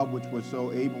which was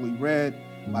so ably read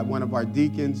by one of our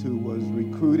deacons who was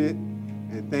recruited.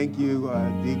 And thank you,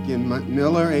 Deacon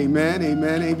Miller. Amen,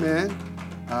 amen,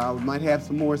 amen. We might have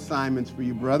some more assignments for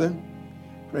you, brother.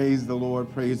 Praise the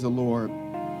Lord, praise the Lord.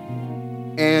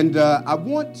 And I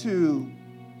want to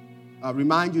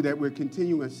remind you that we're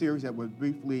continuing a series that was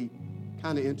briefly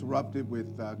kind of interrupted with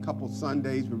a couple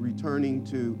Sundays. We're returning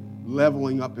to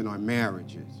leveling up in our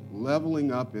marriages.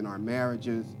 Leveling up in our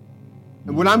marriages.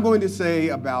 And what I'm going to say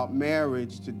about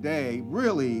marriage today,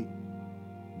 really,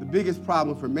 the biggest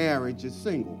problem for marriage is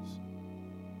singles.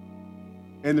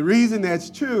 And the reason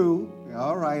that's true,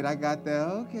 all right, I got that,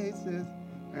 okay, sis,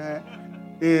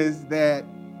 is that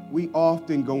we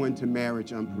often go into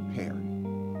marriage unprepared.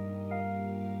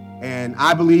 And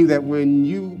I believe that when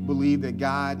you believe that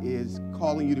God is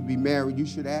calling you to be married, you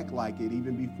should act like it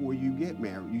even before you get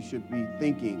married. You should be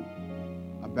thinking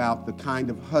about the kind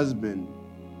of husband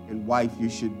and wife you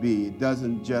should be. It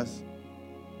doesn't just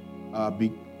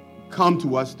come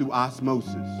to us through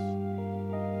osmosis.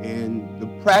 And the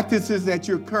practices that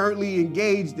you're currently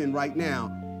engaged in right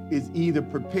now is either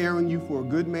preparing you for a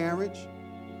good marriage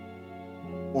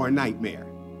or a nightmare.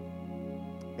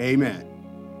 Amen.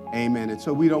 Amen. And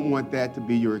so we don't want that to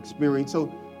be your experience. So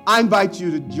I invite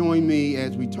you to join me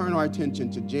as we turn our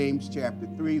attention to James chapter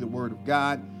 3, the Word of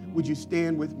God. Would you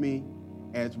stand with me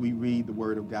as we read the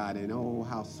Word of God? And oh,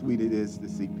 how sweet it is to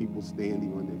see people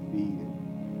standing on their feet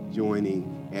and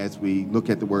joining as we look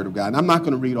at the Word of God. And I'm not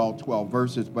going to read all 12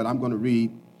 verses, but I'm going to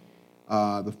read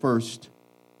the first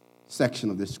section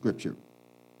of this scripture.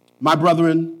 My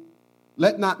brethren,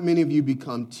 let not many of you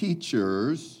become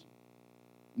teachers,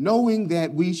 knowing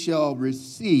that we shall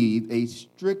receive a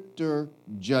stricter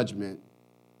judgment.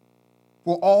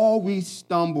 For we all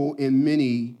stumble in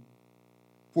many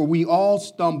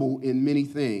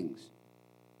things.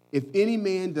 If any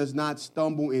man does not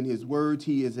stumble in his words,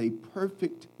 he is a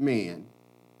perfect man,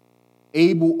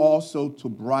 able also to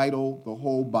bridle the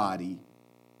whole body.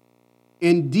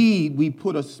 Indeed, we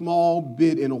put a small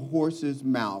bit in a horse's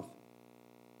mouth,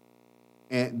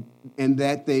 and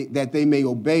that they may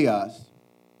obey us,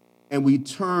 and we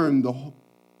turn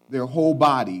their whole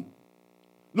body.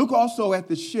 Look also at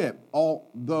the ship,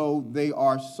 although they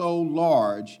are so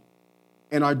large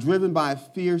and are driven by a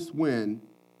fierce wind,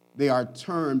 they are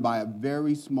turned by a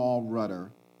very small rudder,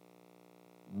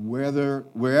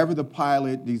 wherever the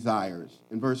pilot desires.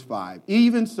 In verse 5,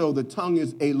 even so the tongue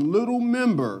is a little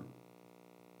member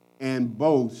and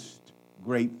boasts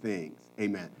great things.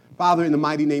 Amen. Father, in the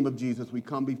mighty name of Jesus, we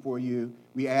come before you.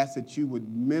 We ask that you would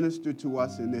minister to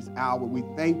us in this hour. We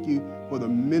thank you for the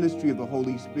ministry of the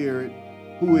Holy Spirit,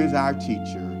 who is our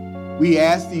teacher. We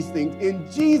ask these things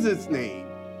in Jesus' name.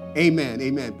 Amen.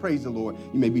 Amen. Praise the Lord.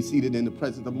 You may be seated in the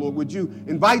presence of the Lord. Would you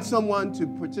invite someone to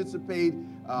participate,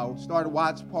 start a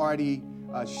watch party,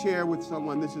 share with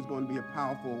someone? This is going to be a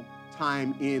powerful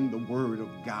time in the Word of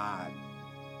God.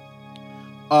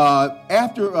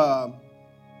 After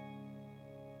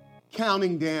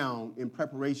counting down in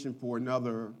preparation for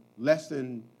another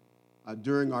lesson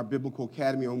during our Biblical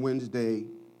Academy on Wednesday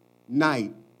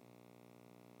night,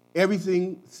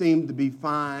 everything seemed to be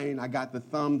fine. I got the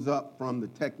thumbs up from the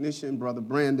technician, Brother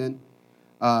Brandon,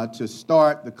 to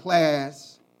start the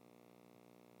class,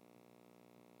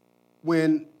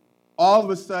 when all of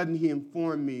a sudden he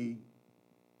informed me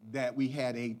that we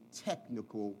had a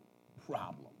technical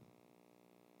problem.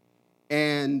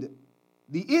 And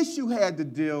the issue had to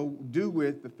do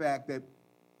with the fact that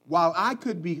while I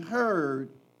could be heard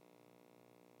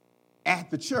at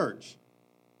the church,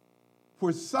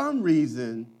 for some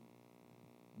reason,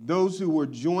 those who were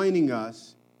joining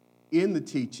us in the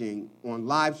teaching on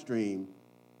live stream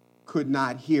could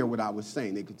not hear what I was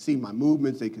saying. They could see my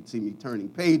movements, they could see me turning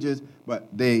pages, but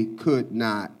they could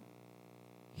not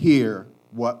hear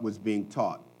what was being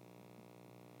taught.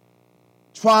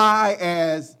 Try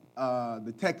as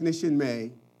the technician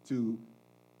may to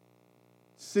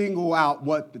single out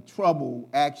what the trouble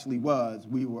actually was,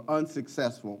 we were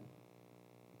unsuccessful.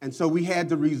 And so we had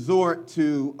to resort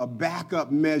to a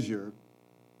backup measure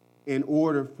in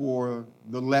order for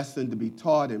the lesson to be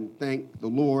taught, and thank the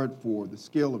Lord for the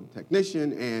skill of the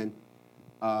technician and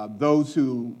those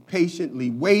who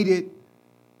patiently waited.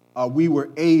 We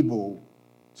were able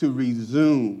to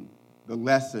resume the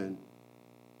lesson,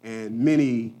 and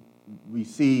many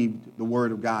received the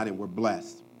Word of God and were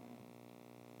blessed.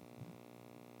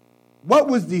 What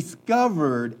was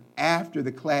discovered after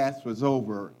the class was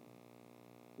over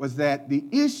was that the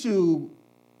issue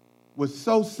was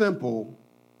so simple,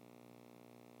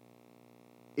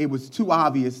 it was too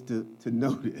obvious to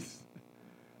notice.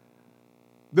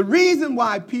 The reason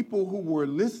why people who were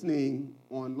listening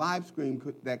on live stream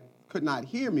that could not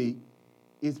hear me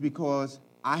is because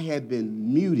I had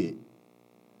been muted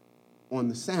on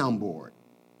the soundboard.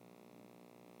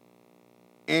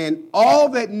 And all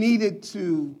that needed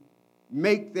to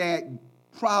make that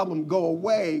problem go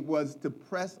away was to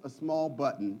press a small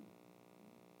button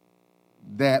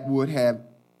that would have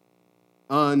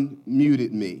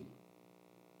unmuted me.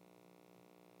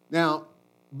 Now,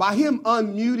 by him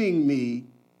unmuting me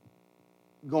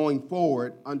going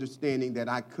forward, understanding that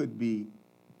I could be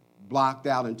blocked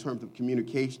out in terms of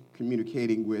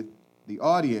communicating with the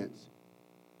audience,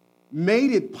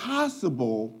 made it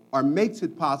possible, or makes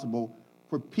it possible,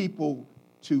 for people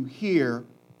to hear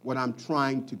what I'm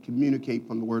trying to communicate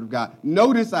from the Word of God.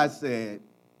 Notice I said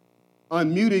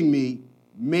unmuting me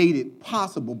made it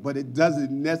possible, but it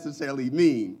doesn't necessarily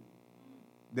mean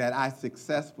that I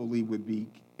successfully would be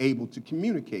able to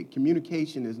communicate.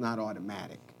 Communication is not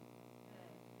automatic.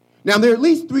 Now, there are at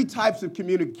least 3 types of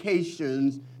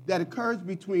communications that occurs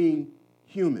between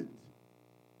humans.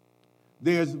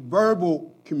 There's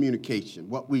verbal communication,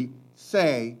 what we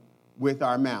say with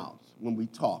our mouths when we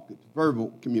talk. It's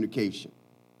verbal communication.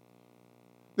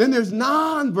 Then there's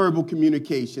nonverbal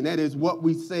communication. That is what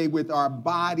we say with our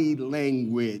body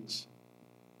language.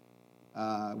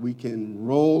 We can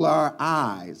roll our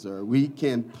eyes, or we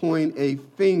can point a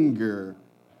finger,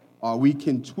 or we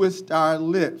can twist our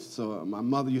lips. So my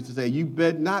mother used to say, "You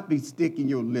better not be sticking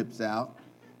your lips out."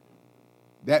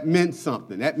 That meant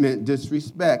something. That meant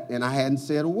disrespect, and I hadn't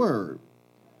said a word.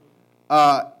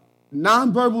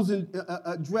 Nonverbals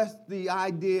address the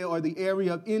idea or the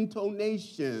area of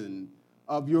intonation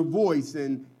of your voice,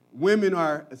 and women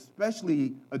are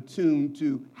especially attuned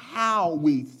to how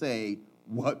we say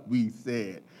what we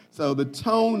said. So the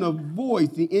tone of voice,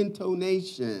 the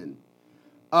intonation.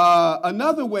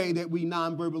 Another way that we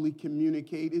nonverbally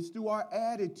communicate is through our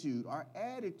attitude. Our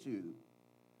attitude.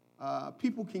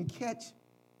 People can catch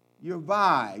your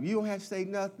vibe. You don't have to say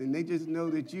nothing. They just know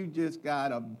that you just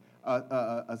got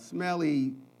a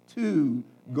smelly tube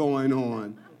going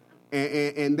on.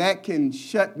 And that can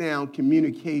shut down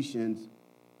communications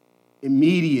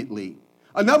immediately.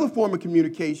 Another form of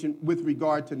communication with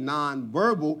regard to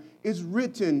nonverbal is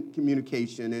written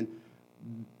communication. And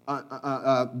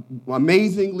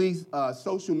amazingly,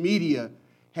 social media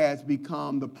has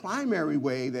become the primary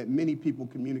way that many people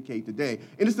communicate today.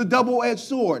 And it's a double-edged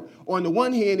sword. On the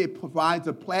one hand, it provides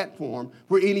a platform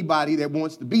for anybody that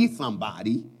wants to be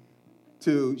somebody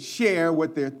to share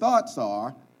what their thoughts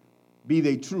are, be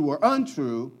they true or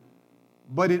untrue.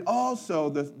 But it also,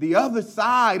 the other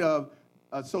side of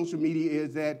social media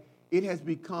is that it has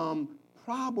become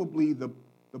probably the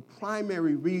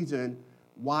primary reason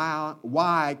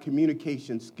why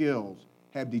communication skills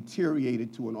have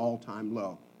deteriorated to an all-time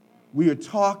low. We are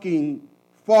talking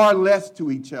far less to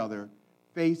each other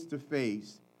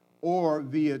face-to-face or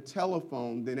via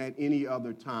telephone than at any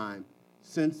other time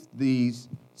since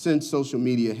social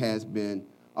media has been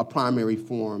a primary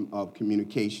form of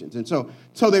communications. And so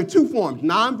there are 2 forms,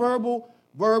 nonverbal,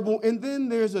 verbal, and then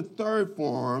there's a third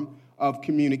form of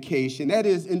communication. That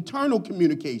is internal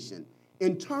communication.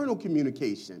 Internal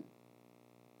communication.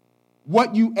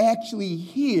 What you actually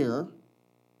hear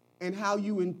and how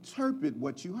you interpret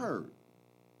what you heard.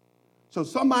 So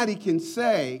somebody can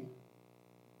say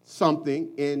something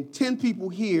and 10 people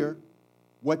hear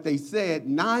what they said,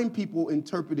 9 people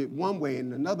interpret it one way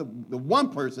and the one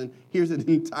person hears it an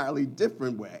entirely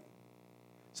different way.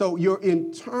 So your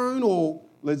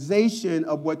internalization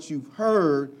of what you've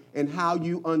heard and how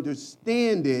you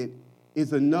understand it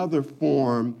is another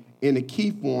form and a key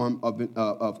form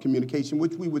of communication,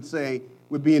 which we would say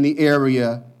would be in the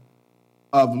area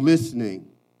of listening.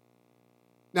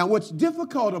 Now, what's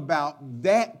difficult about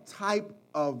that type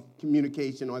of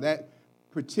communication or that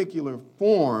particular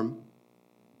form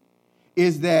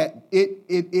is that it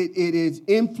is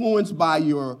influenced by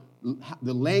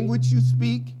the language you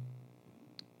speak,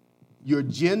 your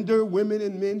gender. Women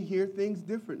and men hear things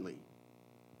differently.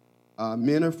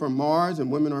 Men are from Mars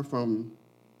and women are from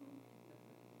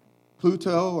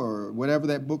Pluto or whatever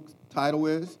that book title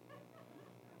is.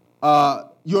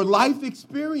 Your life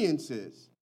experiences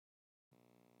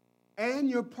and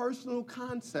your personal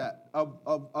concept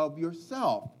of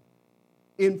yourself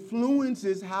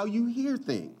influences how you hear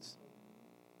things.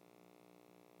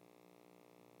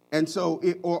 And so,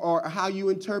 or how you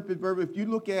interpret verb. If you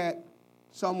look at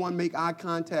someone make eye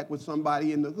contact with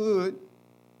somebody in the hood,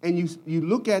 and you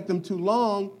look at them too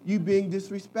long, you being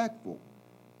disrespectful.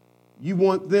 You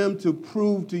want them to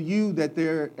prove to you that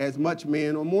they're as much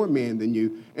man or more man than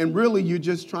you. And really, you're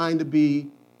just trying to be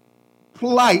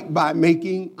polite by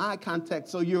making eye contact.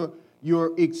 So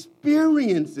your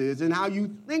experiences and how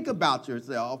you think about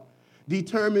yourself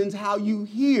determines how you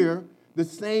hear the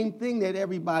same thing that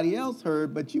everybody else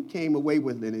heard, but you came away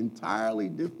with an entirely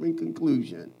different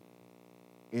conclusion.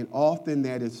 And often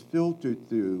that is filtered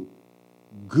through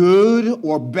good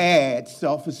or bad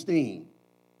self-esteem.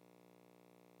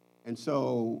 And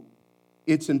so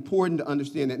it's important to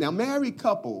understand that. Now, married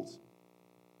couples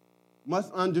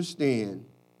must understand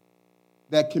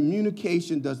that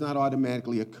communication does not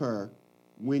automatically occur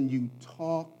when you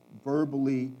talk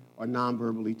verbally or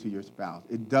non-verbally to your spouse.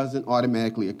 It doesn't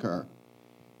automatically occur.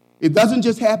 It doesn't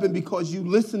just happen because you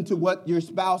listen to what your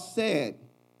spouse said.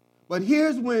 But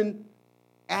here's when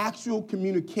actual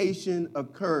communication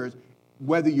occurs,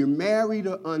 whether you're married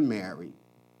or unmarried.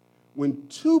 When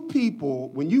two people,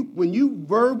 when you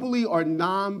verbally or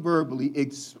non-verbally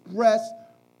express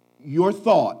your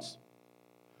thoughts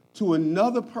to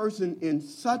another person in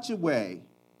such a way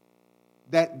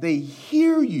that they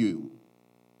hear you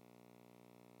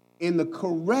in the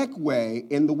correct way,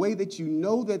 in the way that you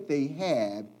know that they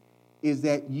have, is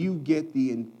that you get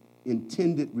the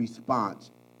intended response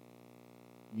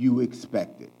you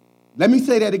expected. Let me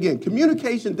say that again.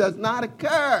 Communication does not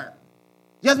occur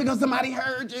just because somebody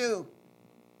heard you.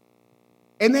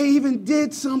 And they even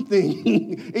did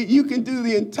something. You can do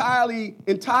the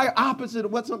entire opposite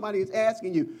of what somebody is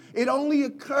asking you. It only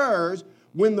occurs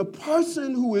when the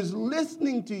person who is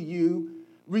listening to you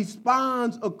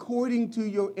responds according to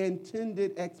your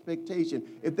intended expectation.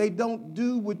 If they don't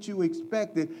do what you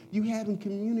expected, you haven't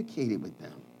communicated with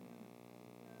them.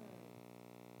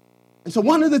 And so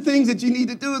one of the things that you need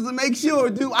to do is to make sure,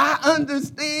 do I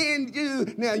understand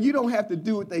you? Now, you don't have to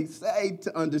do what they say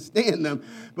to understand them,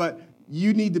 but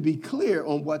you need to be clear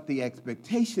on what the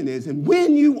expectation is. And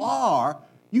when you are,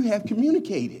 you have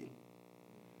communicated.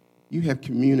 You have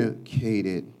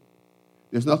communicated.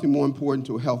 There's nothing more important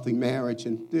to a healthy marriage.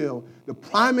 And still, the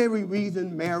primary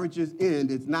reason marriages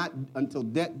end is not until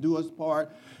death do us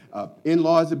part,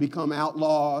 in-laws have become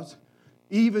outlaws,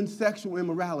 even sexual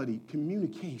immorality,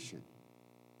 communication.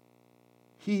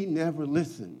 He never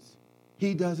listens.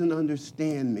 He doesn't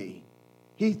understand me.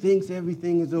 He thinks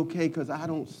everything is okay because I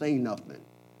don't say nothing.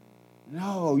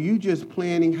 No, you just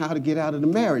planning how to get out of the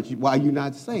marriage while you're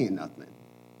not saying nothing.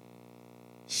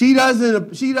 She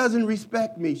doesn't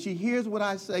respect me. She hears what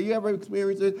I say. You ever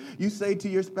experience it? You say to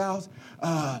your spouse,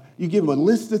 you give them a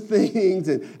list of things,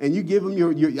 and you give them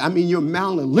your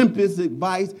Mount Olympus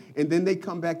advice, and then they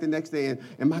come back the next day,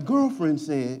 and my girlfriend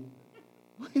said,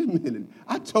 wait a minute,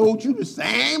 I told you the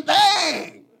same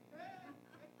thing.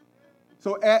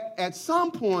 So at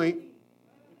some point,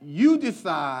 you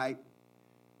decide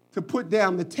to put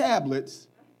down the tablets,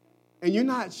 and you're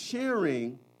not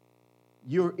sharing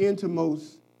your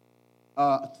innermost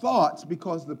thoughts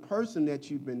because the person that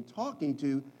you've been talking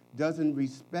to doesn't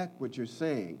respect what you're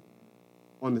saying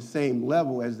on the same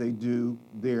level as they do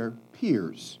their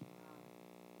peers.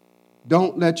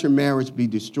 Don't let your marriage be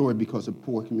destroyed because of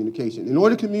poor communication. In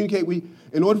order for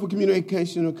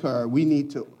communication to occur, we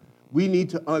need to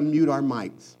unmute our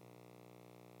mics.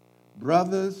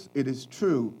 Brothers, it is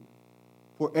true,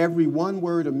 for every one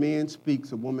word a man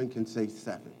speaks, a woman can say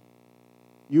 7.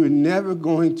 You're never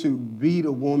going to beat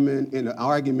a woman in an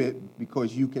argument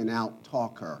because you can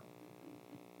out-talk her.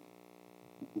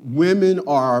 Women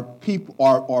are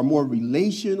more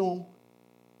relational.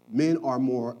 Men are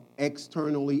more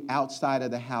externally, outside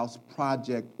of the house,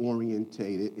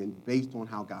 project-orientated and based on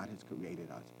how God has created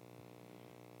us.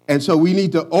 And so we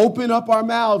need to open up our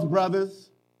mouths, brothers,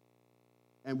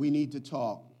 and we need to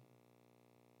talk.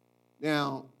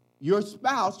 Now, your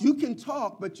spouse, you can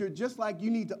talk, but you're just like you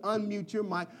need to unmute your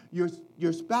mic.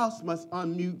 Your spouse must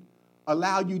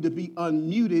allow you to be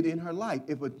unmuted in her life.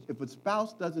 If a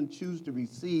spouse doesn't choose to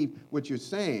receive what you're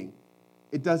saying,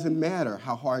 it doesn't matter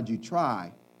how hard you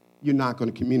try, you're not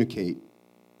going to communicate.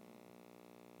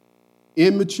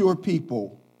 Immature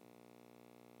people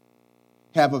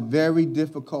have a very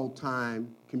difficult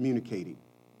time communicating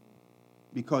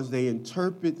because they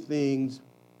interpret things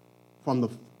from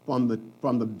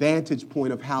the vantage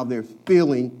point of how they're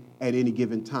feeling at any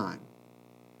given time.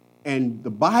 And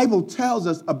the Bible tells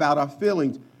us about our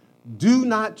feelings. Do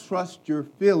not trust your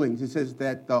feelings. It says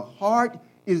that the heart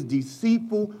is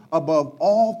deceitful above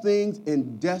all things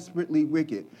and desperately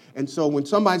wicked. And so when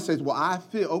somebody says, well, I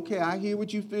feel, okay, I hear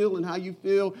what you feel and how you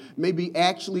feel, maybe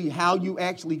actually how you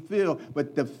actually feel,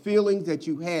 but the feelings that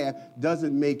you have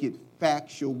doesn't make it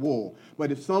factual.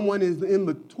 But if someone is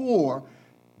immature,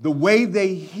 the way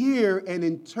they hear and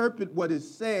interpret what is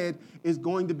said is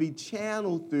going to be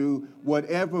channeled through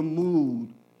whatever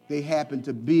mood they happen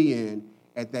to be in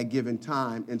at that given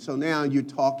time. And so now you're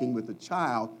talking with a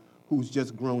child who's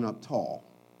just grown up tall.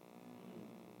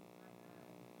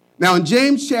 Now, in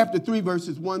James chapter 3,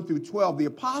 verses 1 through 12, the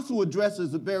apostle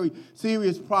addresses a very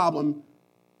serious problem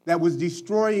that was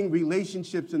destroying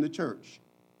relationships in the church.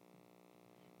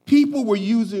 People were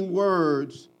using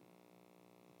words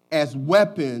as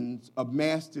weapons of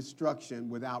mass destruction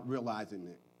without realizing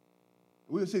it.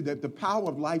 We'll see that the power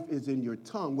of life is in your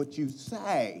tongue, what you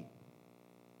say,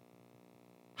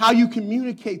 how you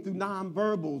communicate through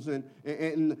nonverbals,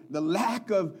 and the lack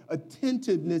of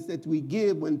attentiveness that we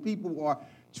give when people are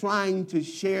trying to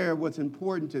share what's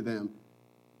important to them.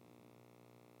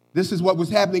 This is what was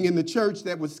happening in the church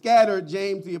that was scattered.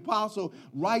 James the apostle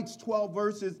writes 12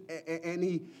 verses, and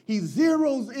he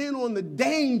zeroes in on the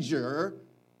danger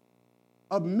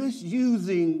of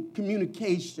misusing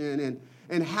communication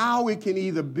and how it can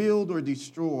either build or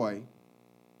destroy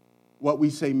what we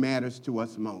say matters to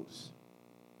us most.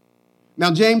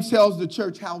 Now, James tells the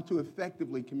church how to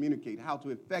effectively communicate, how to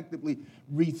effectively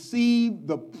receive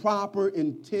the proper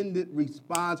intended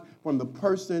response from the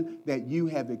person that you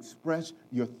have expressed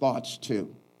your thoughts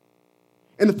to.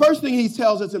 And the first thing he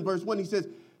tells us in verse 1, he says,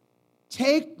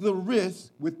 take the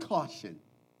risk with caution.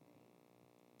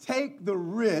 Take the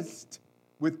risk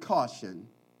with caution,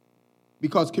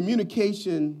 because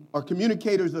communication or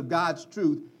communicators of God's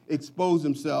truth expose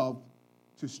themselves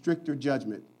to stricter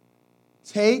judgment.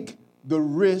 Take the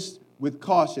risk with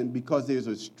caution, because there's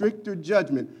a stricter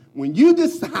judgment. When you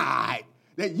decide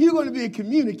that you're going to be a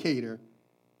communicator,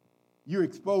 you're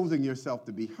exposing yourself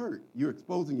to be hurt. You're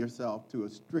exposing yourself to a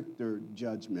stricter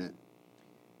judgment.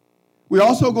 We're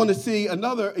also going to see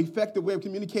another effective way of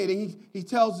communicating. He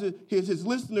tells his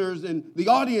listeners and the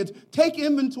audience, take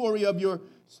inventory of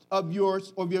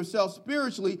yourself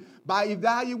spiritually by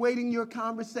evaluating your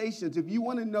conversations. If you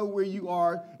want to know where you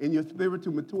are in your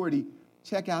spiritual maturity,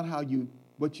 check out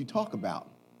what you talk about.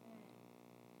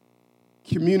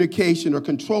 Communication or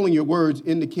controlling your words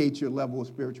indicates your level of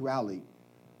spirituality.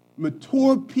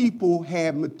 Mature people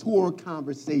have mature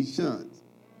conversations.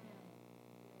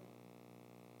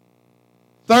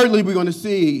 Thirdly, we're going to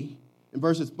see in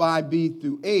verses 5b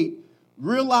through 8,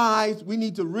 we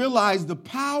need to realize the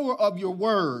power of your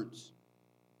words.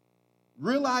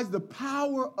 Realize the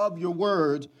power of your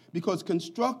words, because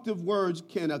constructive words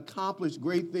can accomplish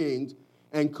great things,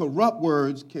 and corrupt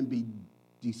words can be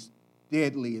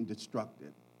deadly and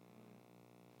destructive.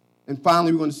 And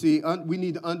finally, we're going to see we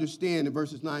need to understand in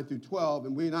verses 9 through 12,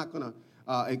 and we're not going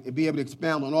to be able to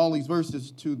expound on all these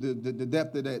verses to the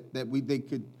depth that they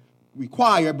could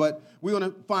require, but we're going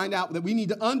to find out that we need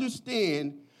to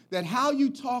understand that how you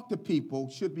talk to people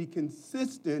should be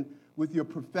consistent with your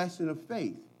profession of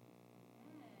faith.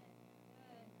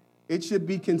 It should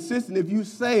be consistent. If you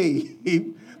say,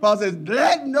 Paul says,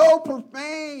 let no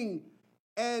profane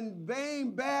and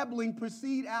vain babbling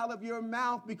proceed out of your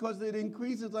mouth, because it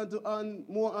increases unto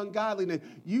more ungodliness.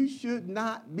 You should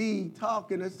not be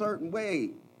talking a certain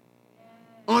way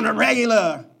on a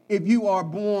regular if you are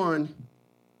born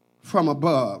from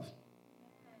above.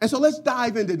 And so let's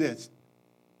dive into this.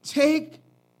 Take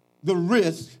the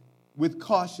risk with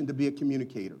caution to be a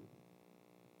communicator.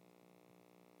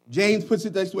 James puts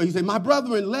it this way. He said, my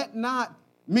brethren, let not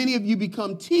many of you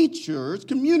become teachers,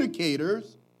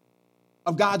 communicators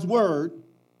of God's word,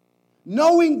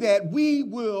 knowing that we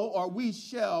will or we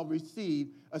shall receive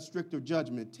a stricter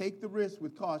judgment. Take the risk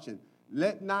with caution.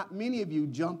 Let not many of you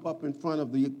jump up in front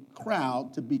of the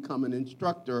crowd to become an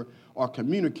instructor or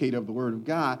communicator of the word of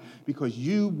God, because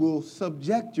you will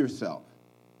subject yourself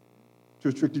to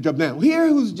a stricter judgment. Now,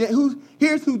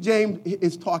 here's who James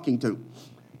is talking to.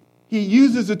 He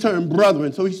uses the term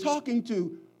brethren, so he's talking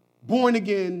to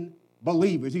born-again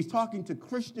believers. He's talking to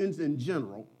Christians in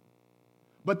general.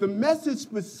 But the message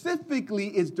specifically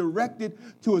is directed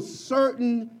to a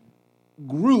certain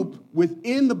group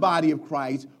within the body of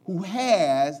Christ who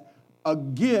has a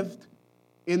gift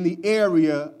in the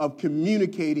area of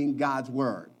communicating God's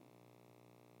word.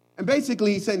 And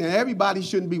basically he's saying that everybody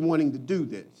shouldn't be wanting to do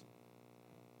this.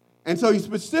 And so he's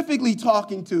specifically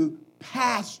talking to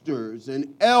pastors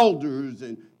and elders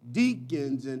and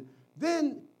deacons, and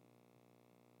then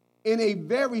in a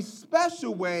very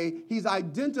special way, he's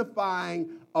identifying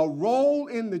a role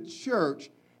in the church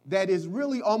that is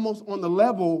really almost on the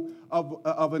level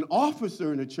of an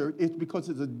officer in the church. It's because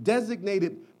it's a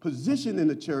designated position in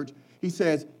the church. He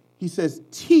says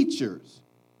teachers,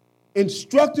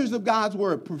 instructors of God's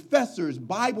word, professors,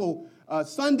 Bible,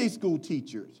 Sunday school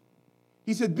teachers.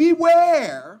 He said,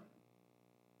 beware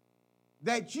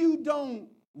that you don't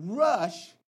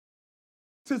rush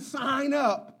to sign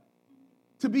up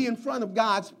to be in front of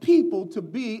God's people, to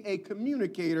be a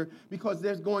communicator, because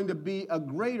there's going to be a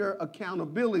greater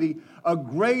accountability, a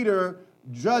greater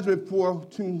judgment, for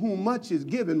to whom much is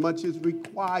given, much is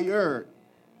required.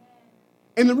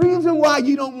 And the reason why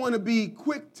you don't want to be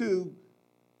quick to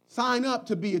sign up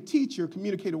to be a teacher,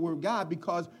 communicate the word of God,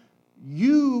 because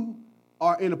you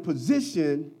are in a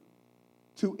position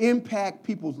to impact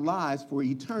people's lives for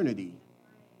eternity.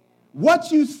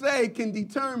 What you say can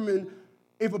determine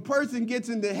if a person gets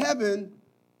into heaven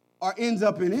or ends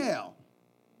up in hell.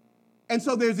 And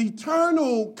so there's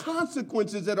eternal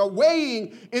consequences that are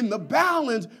weighing in the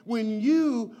balance when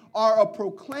you are a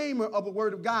proclaimer of the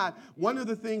word of God. One of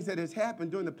the things that has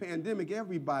happened during the pandemic,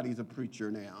 everybody's a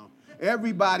preacher now.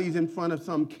 Everybody's in front of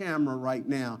some camera right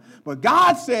now. But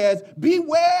God says,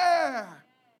 beware.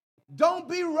 Don't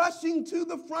be rushing to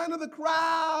the front of the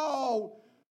crowd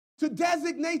to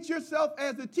designate yourself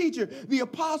as a teacher. The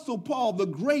Apostle Paul, the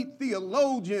great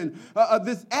theologian,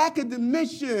 this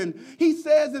academician, he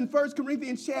says in 1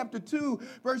 Corinthians chapter 2,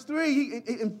 verse 3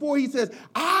 and 4, he says,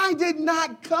 I did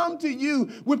not come to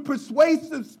you with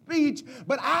persuasive speech,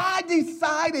 but I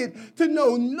decided to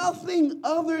know nothing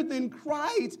other than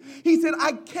Christ. He said,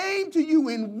 I came to you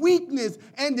in weakness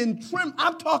and in trembling.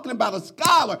 I'm talking about a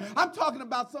scholar. I'm talking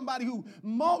about somebody who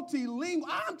multilingual.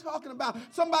 I'm talking about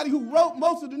somebody who wrote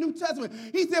most of the New Testament.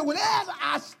 He said, whenever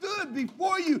I stood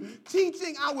before you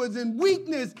teaching, I was in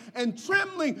weakness and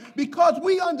trembling, because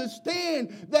we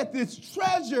understand that this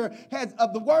treasure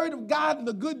of the word of God and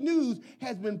the good news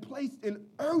has been placed in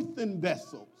earthen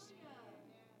vessels.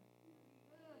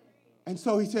 And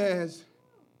so he says,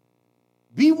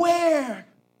 beware.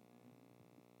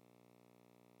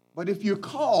 But if you're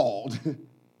called,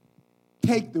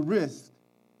 take the risk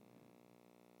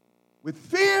with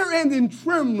fear and in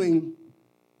trembling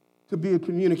to be a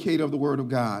communicator of the word of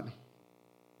God.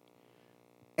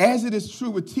 As it is true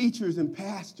with teachers and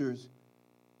pastors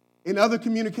and other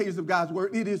communicators of God's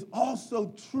word, it is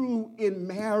also true in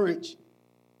marriage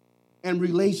and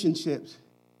relationships.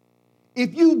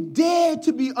 If you dare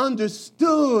to be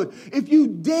understood, if you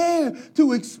dare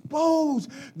to expose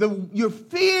your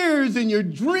fears and your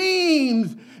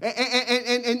dreams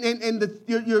and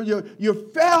your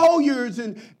failures,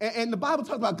 and the Bible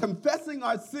talks about confessing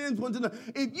our sins one to another.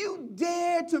 If you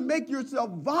dare to make yourself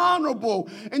vulnerable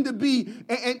and to be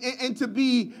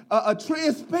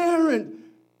transparent,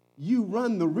 you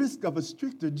run the risk of a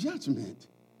stricter judgment.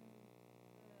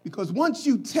 Because once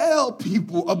you tell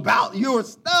people about your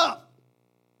stuff,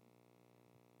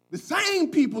 the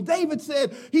same people, David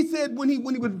said, he said when he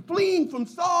was fleeing from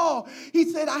Saul, he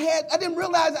said, I didn't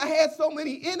realize I had so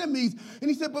many enemies. And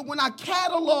he said, but when I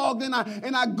cataloged and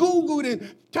I Googled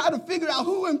and tried to figure out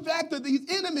who in fact are these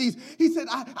enemies, he said,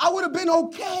 I would have been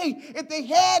okay if they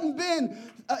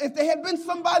had been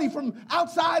somebody from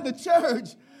outside the church.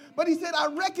 But he said, I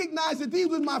recognized that these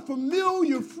were my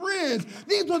familiar friends.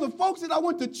 These were the folks that I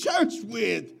went to church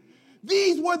with.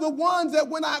 These were the ones that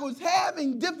when I was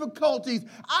having difficulties,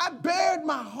 I bared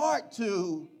my heart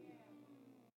to.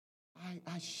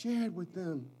 I shared with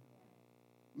them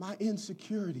my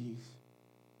insecurities.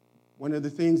 One of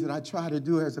the things that I try to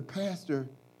do as a pastor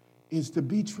is to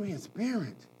be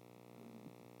transparent.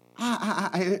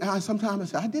 I sometimes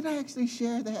say, did I actually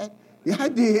share that? Yeah, I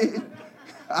did.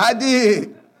 I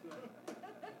did.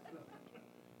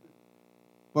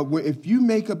 But if you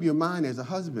make up your mind as a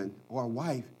husband or a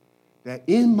wife that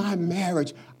in my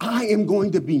marriage, I am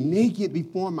going to be naked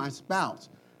before my spouse.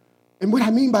 And what I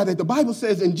mean by that, the Bible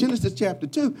says in Genesis chapter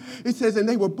 2, it says, and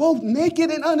they were both naked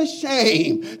and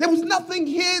unashamed. There was nothing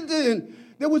hidden.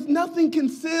 There was nothing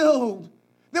concealed.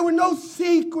 There were no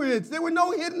secrets. There were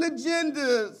no hidden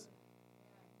agendas.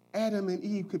 Adam and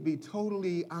Eve could be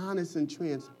totally honest and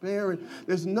transparent.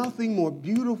 There's nothing more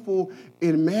beautiful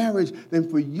in marriage than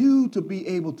for you to be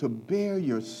able to bare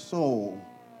your soul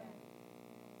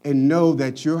and know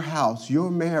that your house, your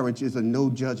marriage is a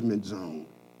no judgment zone.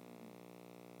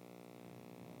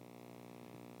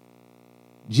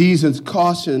 Jesus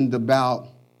cautioned about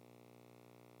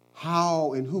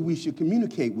how and who we should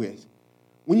communicate with.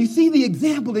 When you see the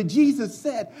example that Jesus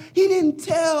set, he didn't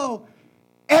tell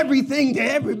everything to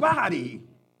everybody.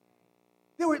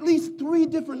 There were at least 3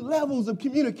 different levels of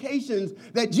communications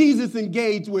that Jesus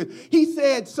engaged with. He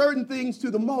said certain things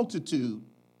to the multitude.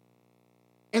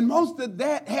 And most of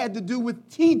that had to do with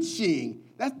teaching.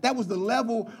 That was the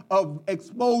level of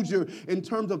exposure in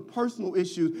terms of personal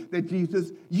issues that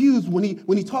Jesus used. When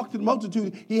he talked to the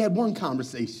multitude, he had one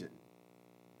conversation.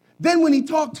 Then when he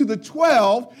talked to the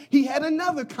 12, he had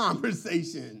another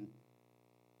conversation.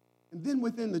 And then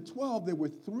within the 12, there were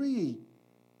 3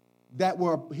 that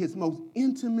were his most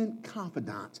intimate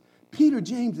confidants, Peter,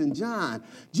 James, and John.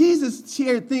 Jesus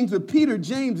shared things with Peter,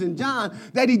 James, and John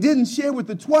that he didn't share with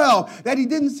the 12, that he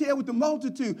didn't share with the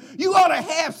multitude. You ought to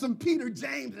have some Peter,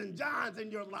 James, and Johns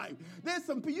in your life.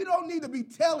 You don't need to be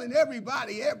telling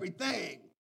everybody everything.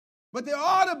 But there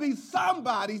ought to be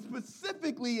somebody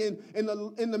specifically in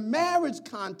the marriage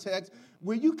context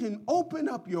where you can open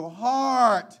up your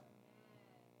heart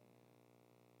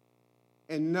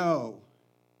and know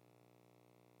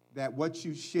that what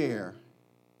you share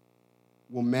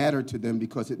will matter to them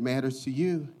because it matters to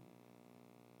you.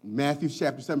 Matthew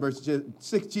chapter 7, verse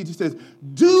 6, Jesus says,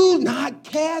 do not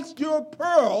cast your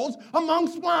pearls among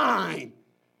swine.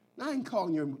 Now, I ain't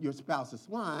calling your spouse a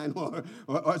swine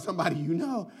or somebody you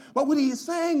know. But what he is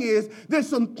saying is there's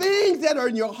some things that are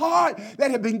in your heart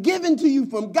that have been given to you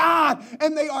from God,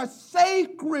 and they are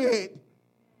sacred.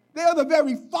 They are the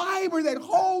very fiber that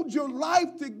holds your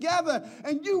life together,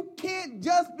 and you can't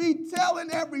just be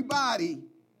telling everybody.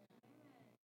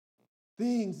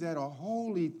 Things that are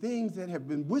holy, things that have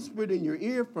been whispered in your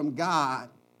ear from God,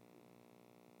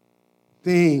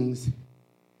 things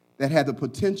that have the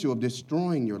potential of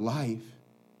destroying your life.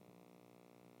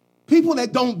 People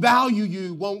that don't value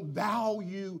you won't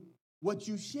value what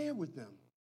you share with them.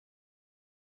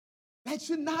 That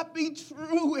should not be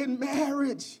true in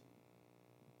marriage.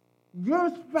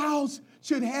 Your spouse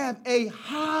should have a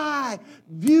high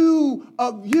view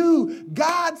of you.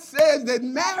 God says that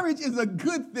marriage is a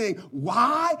good thing.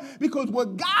 Why? Because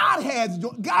what God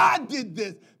did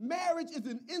this. Marriage is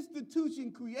an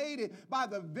institution created by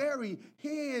the very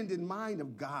hand and mind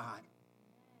of God.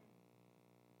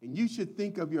 And you should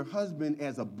think of your husband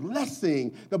as a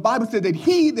blessing. The Bible said that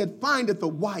he that findeth a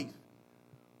wife.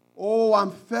 Oh,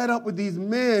 I'm fed up with these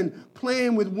men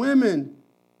playing with women.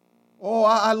 Oh,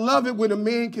 I love it when a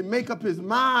man can make up his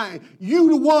mind. You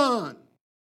the one.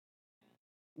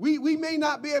 We may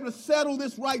not be able to settle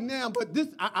this right now, but this,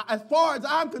 as far as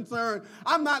I'm concerned,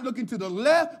 I'm not looking to the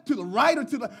left, to the right, or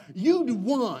to the... You the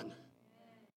one.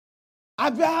 I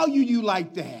value you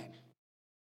like that.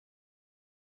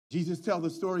 Jesus tells the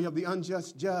story of the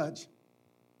unjust judge.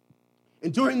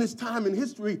 And during this time in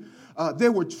history,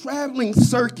 there were traveling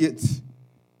circuits.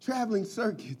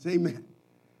 Amen.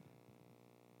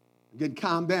 I'm getting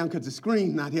calmed down because the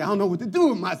screen's not here. I don't know what to do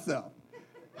with myself.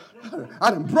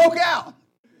 I done broke out.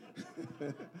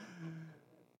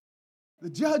 The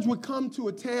judge would come to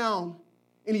a town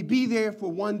and he'd be there for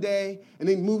one day and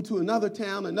then move to another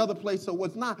town, another place. So it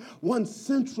was not one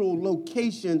central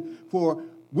location for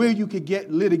where you could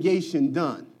get litigation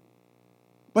done.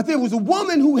 But there was a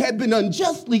woman who had been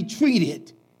unjustly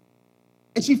treated,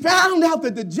 and she found out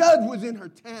that the judge was in her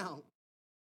town.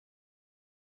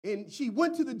 And she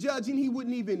went to the judge, and he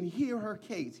wouldn't even hear her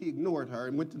case. He ignored her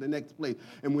and went to the next place.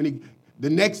 And when the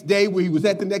next day, when he was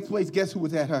at the next place, guess who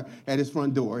was at his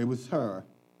front door? It was her.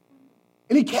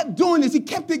 And he kept doing this. He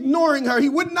kept ignoring her. He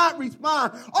would not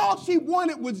respond. All she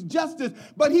wanted was justice,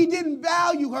 but he didn't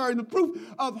value her. And the proof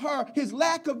of his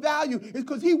lack of value is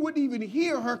because he wouldn't even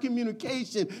hear her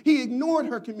communication. He ignored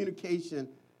her communication,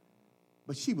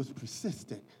 but she was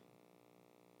persistent.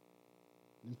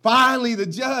 And finally, the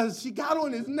judge, she got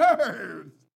on his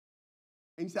nerves.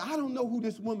 And he said, I don't know who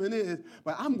this woman is,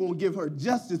 but I'm going to give her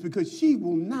justice because she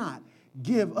will not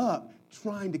give up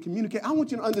trying to communicate. I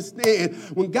want you to understand,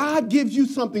 when God gives you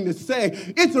something to say,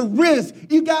 it's a risk.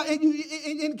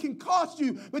 It can cost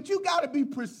you, but you got to be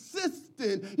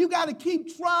persistent. You got to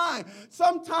keep trying.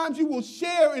 Sometimes you will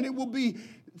share, and it will be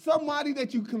somebody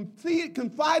that you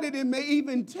confided in may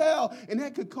even tell, and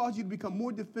that could cause you to become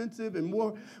more defensive and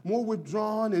more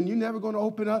withdrawn, and you're never going to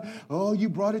open up. Oh, you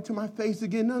brought it to my face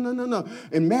again. No.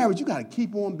 In marriage, you got to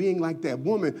keep on being like that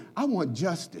woman. I want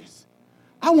justice.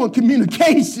 I want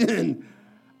communication.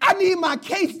 I need my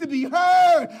case to be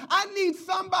heard. I need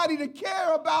somebody to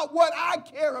care about what I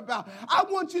care about. I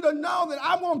want you to know that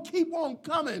I'm going to keep on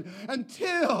coming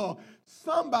until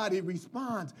somebody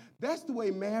responds. That's the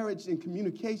way marriage and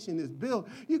communication is built.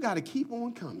 You got to keep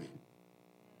on coming.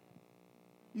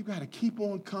 You got to keep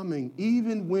on coming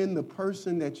even when the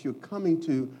person that you're coming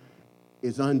to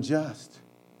is unjust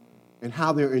and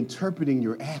how they're interpreting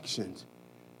your actions.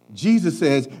 Jesus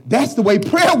says that's the way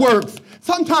prayer works.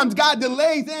 Sometimes God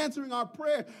delays answering our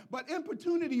prayers, but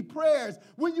importunity prayers,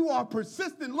 when you are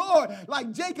persistent, Lord,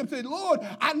 like Jacob said, Lord,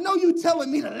 I know you're telling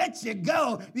me to let you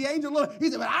go. The angel, Lord, he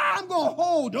said, but I'm going to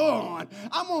hold on.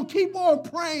 I'm going to keep on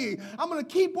praying. I'm going to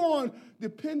keep on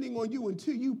depending on you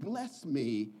until you bless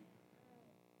me.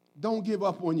 Don't give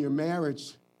up on your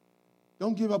marriage.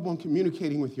 Don't give up on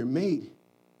communicating with your mate.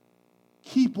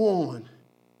 Keep on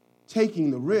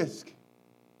taking the risk.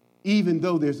 Even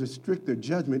though there's a stricter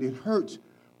judgment, it hurts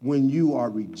when you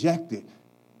are rejected.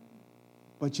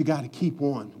 but you got to keep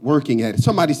on working at it.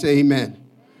 Somebody say amen.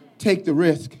 Take the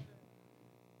risk,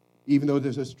 even though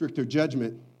there's a stricter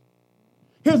judgment.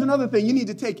 Here's another thing. You need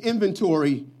to take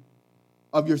inventory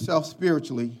of yourself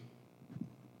spiritually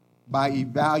by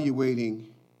evaluating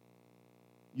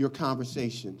your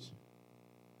conversations.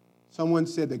 Someone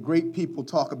said that great people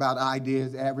talk about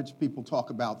ideas, average people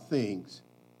talk about things.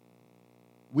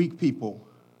 Weak people,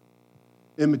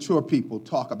 immature people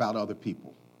talk about other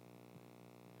people.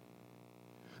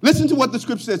 Listen to what the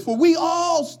scripture says. For we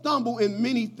all stumble in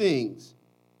many things.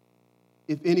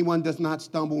 If anyone does not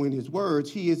stumble in his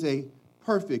words, he is a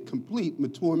perfect, complete,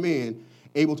 mature man,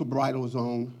 able to bridle his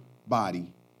own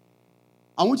body.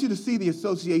 I want you to see the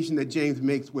association that James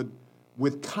makes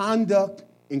with conduct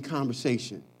in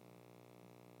conversation.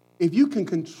 If you can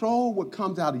control what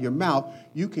comes out of your mouth,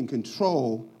 you can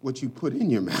control what you put in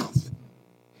your mouth.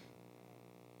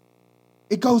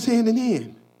 It goes hand in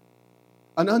hand.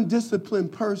 An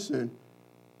undisciplined person,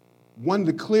 one of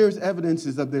the clearest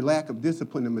evidences of their lack of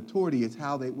discipline and maturity is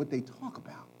what they talk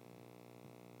about.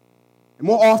 And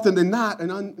more often than not,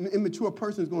 an immature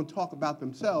person is going to talk about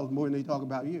themselves more than they talk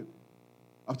about you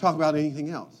or talk about anything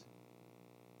else.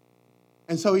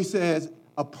 And so he says,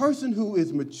 a person who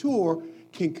is mature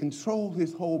can control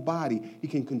his whole body. He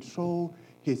can control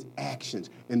his actions.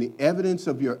 And the evidence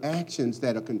of your actions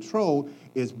that are controlled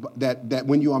is that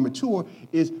when you are mature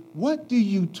is, what do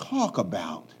you talk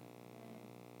about?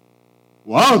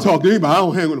 Well, I don't talk to anybody. I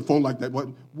don't hang on the phone like that.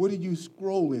 What are you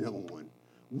scrolling on?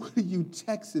 What are you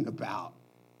texting about?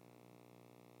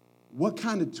 What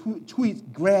kind of tweets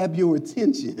grab your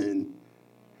attention?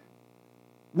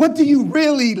 What do you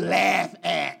really laugh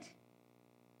at?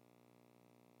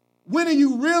 When are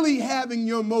you really having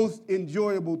your most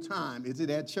enjoyable time? Is it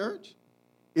at church?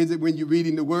 Is it when you're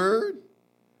reading the word?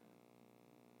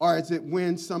 Or is it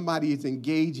when somebody is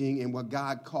engaging in what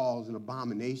God calls an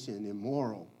abomination,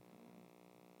 immoral?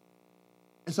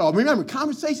 And so remember,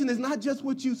 conversation is not just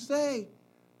what you say.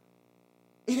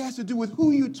 It has to do with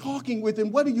who you're talking with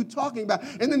and what are you talking about.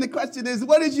 And then the question is,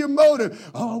 what is your motive?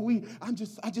 I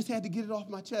just had to get it off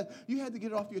my chest. You had to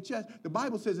get it off your chest. The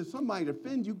Bible says if somebody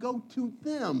offends you, go to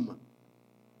them.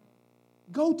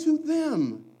 Go to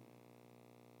them.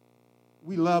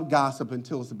 We love gossip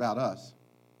until it's about us.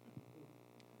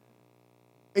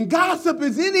 And gossip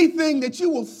is anything that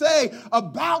you will say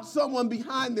about someone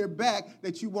behind their back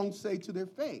that you won't say to their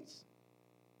face.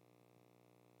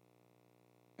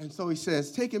 And so he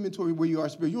says, take inventory where you are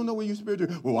spiritual. You don't know where you're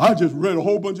spiritual. Well, I just read a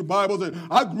whole bunch of Bibles, and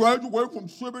I graduated from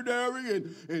seminary,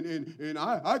 and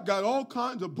I got all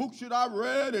kinds of books that I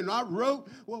read, and I wrote.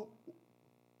 Well,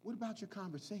 what about your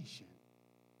conversation?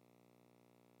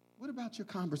 What about your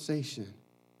conversation?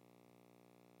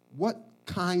 What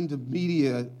kind of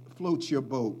media floats your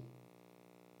boat?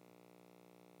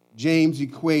 James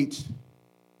equates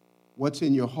what's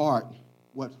in your heart,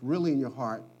 what's really in your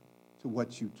heart, to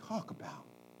what you talk about.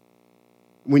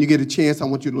 When you get a chance, I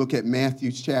want you to look at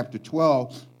Matthew chapter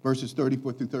 12, verses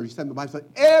 34 through 37. The Bible says,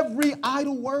 every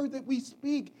idle word that we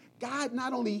speak, God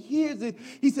not only hears it,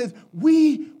 he says,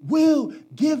 we will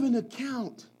give an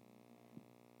account.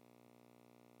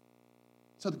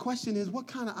 So the question is, what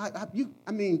kind of,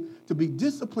 to be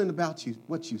disciplined about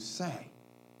what you say,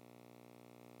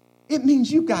 it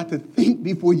means you got to think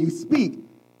before you speak.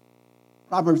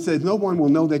 Proverbs says, no one will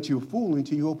know that you're a fool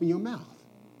until you open your mouth.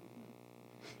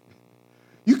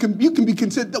 You can be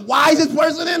considered the wisest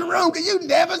person in the room because you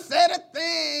never said a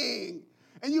thing.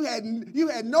 And you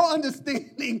had no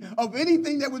understanding of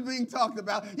anything that was being talked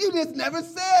about. You just never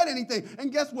said anything.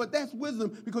 And guess what? That's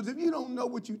wisdom, because if you don't know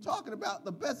what you're talking about,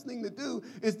 the best thing to do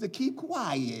is to keep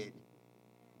quiet.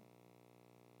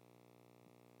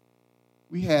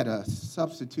 We had a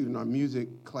substitute in our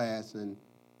music class, and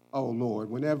oh Lord,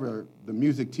 whenever the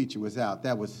music teacher was out,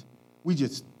 we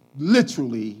just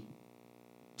literally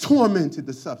tormented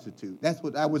the substitute.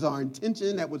 That was our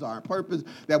intention, that was our purpose,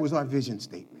 that was our vision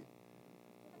statement.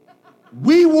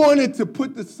 We wanted to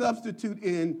put the substitute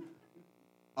into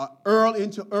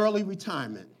early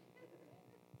retirement.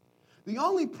 The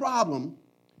only problem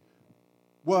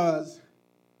was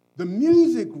the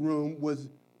music room was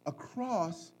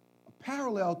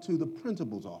parallel to the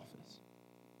principal's office.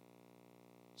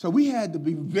 So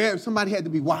somebody had to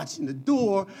be watching the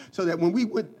door so that when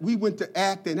we went to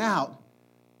acting out,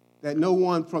 that no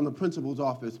one from the principal's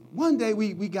office. One day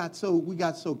we got so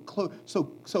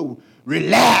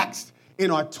relaxed in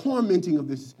our tormenting of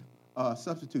this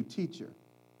substitute teacher.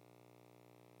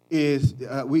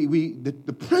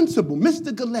 The principal,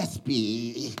 Mr.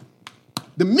 Gillespie,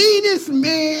 the meanest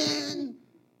man,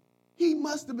 he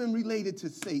must have been related to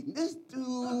Satan. This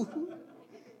dude,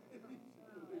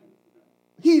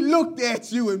 He looked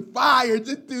at you and fired.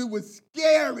 This dude was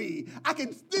scary. I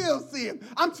can still see him.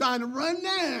 I'm trying to run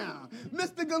now.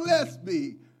 Mr.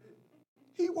 Gillespie.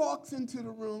 He walks into the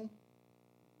room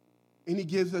and he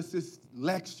gives us this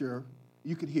lecture.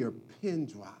 You could hear a pin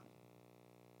drop.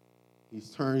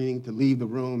 He's turning to leave the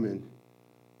room, and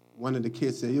one of the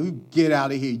kids said, "You get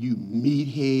out of here, you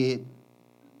meathead."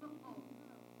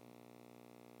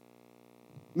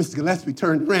 Mr. Gillespie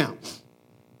turned around.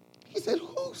 He said,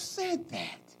 "Who said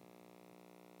that?"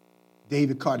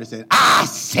 David Carter said, "I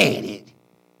said it."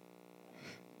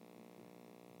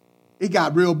 It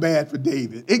got real bad for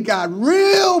David. It got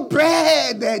real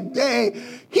bad that day.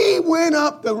 He went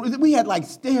up we had like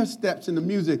stair steps in the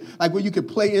music, like where you could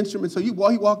play instruments. So he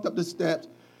walked up the steps.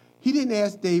 He didn't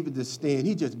ask David to stand.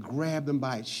 He just grabbed him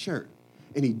by his shirt.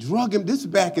 And he drug him. This is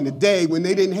back in the day when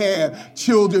they didn't have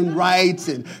children's rights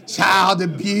and child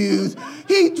abuse.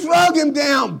 He drug him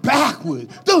down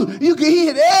backwards. Dude, you could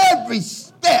hear every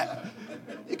step.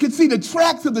 You could see the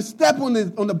tracks of the step on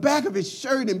the back of his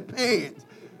shirt and pants.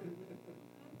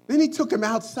 Then he took him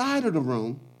outside of the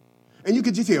room, and you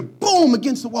could just hear boom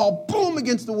against the wall, boom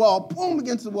against the wall, boom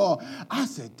against the wall. I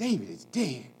said, David is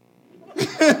dead. and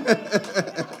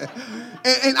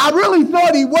I really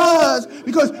thought he was,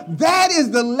 because that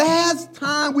is the last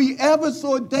time we ever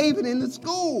saw David in the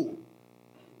school.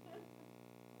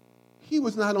 He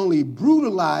was not only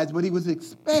brutalized, but he was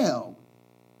expelled.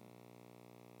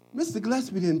 Mr.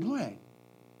 Gillespie didn't play.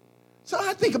 So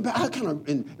I think about, I kind of,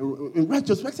 in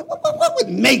retrospect, said, what would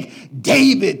make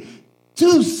David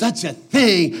do such a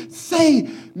thing? Say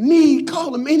me,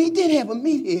 call him, and he did have a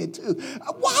meathead too.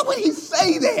 Why would he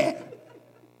say that?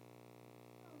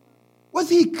 Was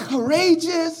he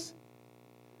courageous?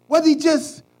 Was he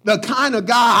just the kind of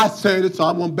guy, I said it, so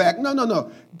I went back?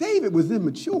 No. David was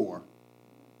immature.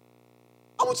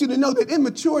 I want you to know that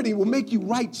immaturity will make you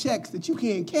write checks that you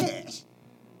can't cash.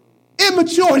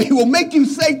 Immaturity will make you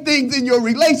say things in your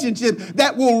relationship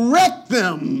that will wreck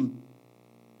them.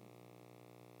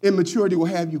 Immaturity will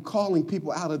have you calling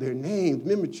people out of their names.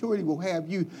 Immaturity will have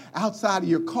you outside of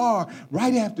your car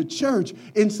right after church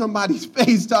in somebody's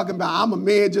face talking about, I'm a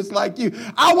man just like you.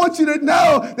 I want you to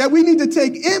know that we need to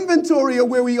take inventory of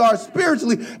where we are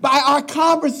spiritually by our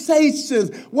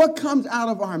conversations, what comes out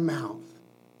of our mouth.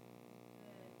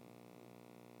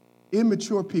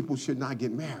 Immature people should not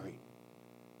get married.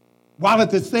 While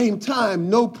at the same time,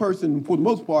 no person, for the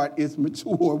most part, is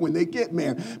mature when they get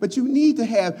married. But you need to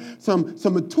have some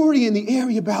maturity in the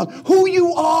area about who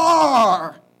you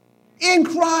are in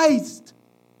Christ.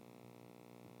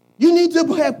 You need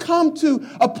to have come to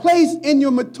a place in your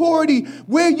maturity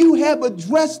where you have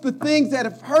addressed the things that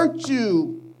have hurt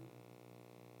you,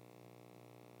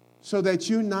 so that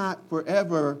you're not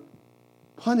forever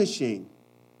punishing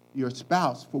your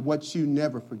spouse for what you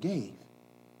never forgave.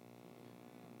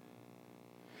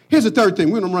 Here's the third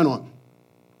thing. We're going to run on.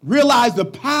 Realize the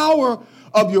power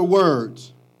of your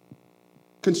words.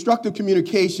 Constructive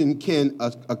communication can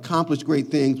accomplish great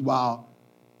things, while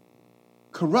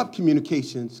corrupt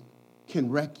communications can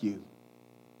wreck you.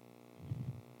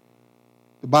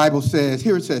 The Bible says,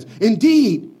 here it says,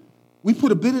 indeed, we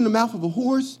put a bit in the mouth of a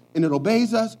horse and it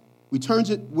obeys us. We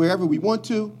turn it wherever we want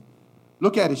to.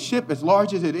 Look at a ship as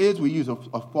large as it is. We use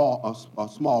a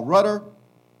small rudder.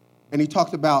 And he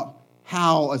talks about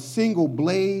how a single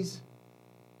blaze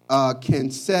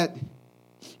can set,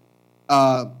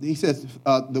 he says,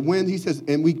 the wind, he says,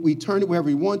 and we turn it wherever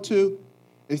we want to.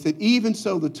 And he said, even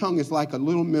so, the tongue is like a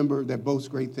little member that boasts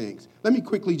great things. Let me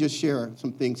quickly just share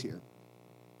some things here.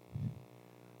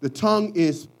 The tongue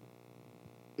is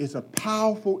a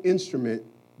powerful instrument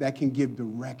that can give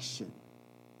direction.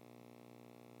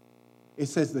 It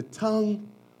says the tongue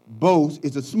boasts,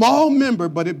 it's a small member,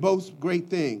 but it boasts great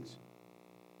things.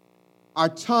 Our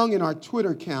tongue and our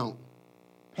Twitter account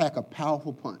pack a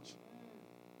powerful punch.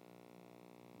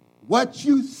 What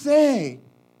you say,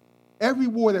 every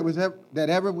war that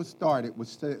ever was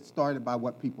started by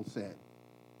what people said.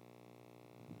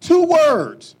 2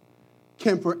 words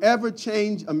can forever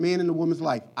change a man and a woman's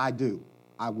life. I do.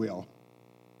 I will.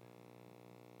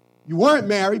 You weren't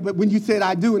married, but when you said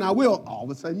I do and I will, all of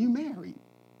a sudden you married.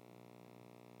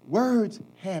 Words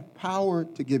have power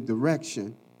to give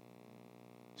direction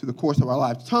to the course of our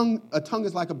lives. A tongue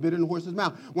is like a bit in a horse's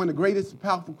mouth. One of the greatest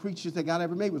powerful creatures that God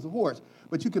ever made was a horse.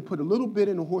 But you could put a little bit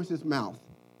in a horse's mouth,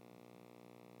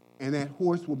 and that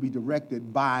horse will be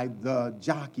directed by the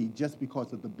jockey just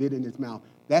because of the bit in his mouth.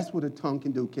 That's what a tongue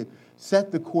can do, can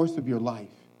set the course of your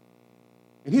life.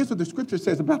 And here's what the scripture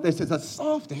says about that. It says, a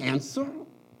soft answer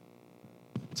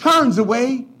turns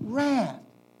away wrath.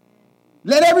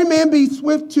 Let every man be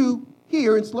swift to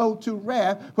hear and slow to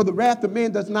wrath, for the wrath of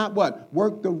man does not what?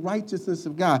 Work the righteousness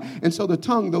of God. And so the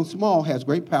tongue, though small, has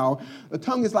great power. The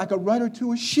tongue is like a rudder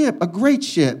to a ship, a great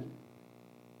ship.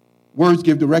 Words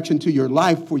give direction to your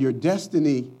life, for your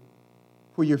destiny,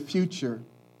 for your future.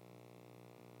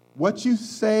 What you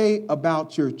say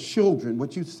about your children,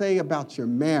 what you say about your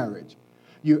marriage,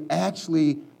 you're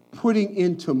actually putting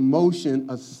into motion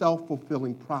a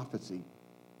self-fulfilling prophecy.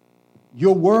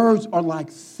 Your words are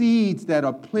like seeds that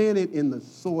are planted in the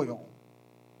soil.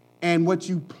 And what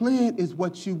you plant is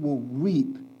what you will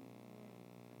reap.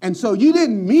 And so you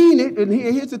didn't mean it. And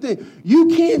here's the thing. You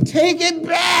can't take it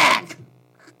back.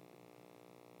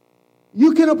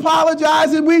 You can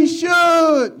apologize, and we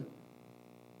should.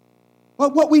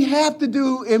 But what we have to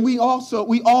do, and we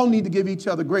all need to give each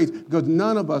other grace, because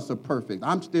none of us are perfect.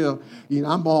 I'm still,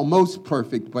 I'm almost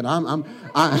perfect, but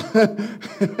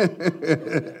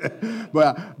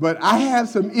but I have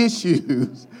some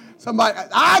issues.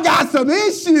 I got some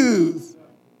issues.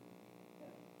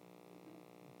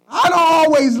 I don't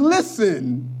always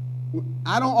listen.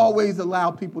 I don't always allow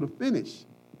people to finish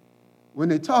when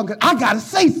they talk. I got to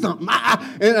say something.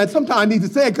 And sometimes I need to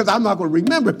say it because I'm not going to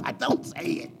remember if I don't say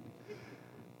it.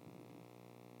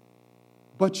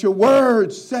 But your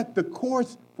words set the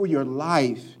course for your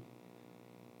life.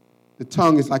 The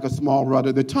tongue is like a small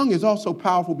rudder. The tongue is also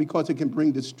powerful because it can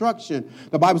bring destruction.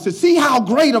 The Bible says, see how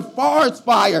great a forest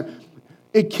fire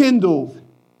it kindles.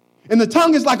 And the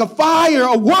tongue is like a fire,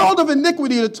 a world of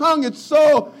iniquity. The tongue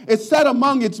is set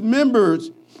among its members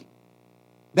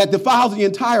that defiles the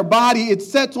entire body. It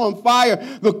sets on fire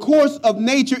the course of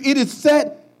nature. It sets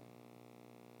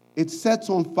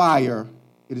on fire.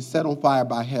 It is set on fire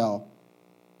by hell.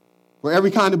 For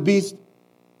every kind of beast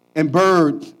and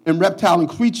bird and reptile and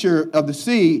creature of the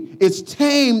sea is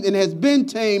tamed and has been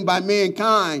tamed by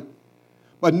mankind.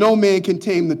 But no man can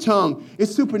tame the tongue.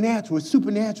 It's supernatural. It's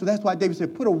supernatural. That's why David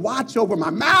said, put a watch over my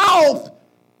mouth.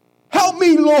 Help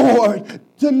me, Lord,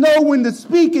 to know when to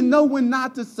speak and know when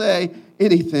not to say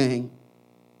anything.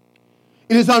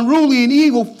 It is unruly and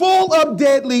evil, full of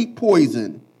deadly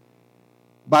poison.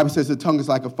 The Bible says the tongue is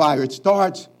like a fire. It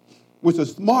starts with a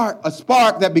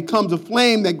spark that becomes a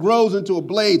flame that grows into a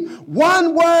blaze.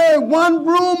 One word, one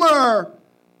rumor,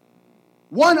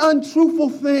 one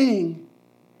untruthful thing,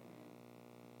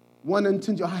 one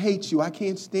intention. I hate you. I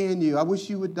can't stand you. I wish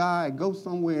you would die. Go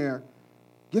somewhere.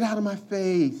 Get out of my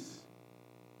face.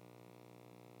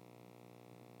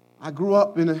 I grew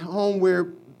up in a home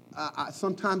where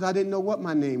sometimes I didn't know what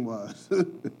my name was.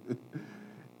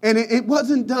 And it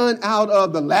wasn't done out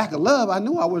of the lack of love. I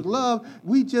knew I was loved.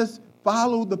 We just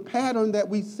followed the pattern that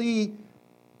we see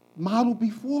modeled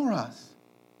before us.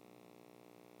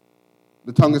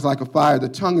 The tongue is like a fire. The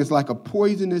tongue is like a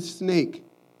poisonous snake.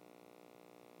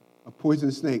 A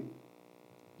poisonous snake.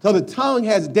 So the tongue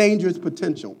has dangerous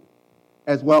potential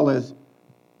as well as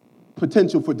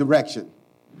potential for direction.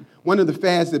 One of the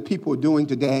fads that people are doing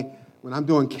today, when I'm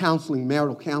doing counseling,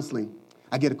 marital counseling,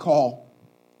 I get a call.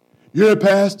 Yeah,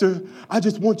 Pastor, I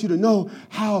just want you to know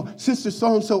how Sister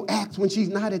So-and-so acts when she's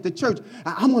not at the church.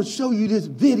 I'm going to show you this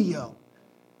video.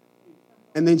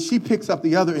 And then she picks up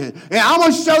the other end. And I'm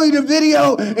going to show you the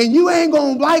video, and you ain't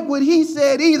going to like what he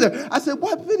said either. I said,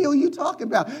 what video are you talking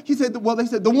about? She said, well, they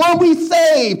said, the one we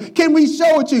saved. Can we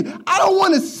show it to you? I don't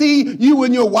want to see you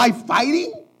and your wife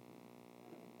fighting.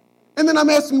 And then I'm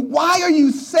asking, why are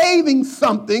you saving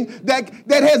something that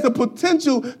has the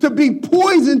potential to be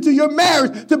poison to your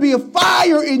marriage, to be a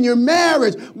fire in your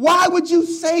marriage? Why would you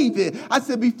save it? I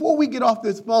said, before we get off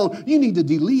this phone, you need to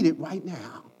delete it right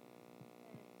now.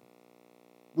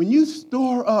 When you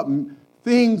store up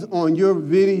things on your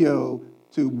video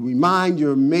to remind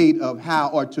your mate of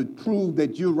how, or to prove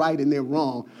that you're right and they're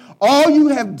wrong, all you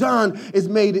have done is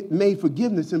made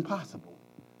forgiveness impossible.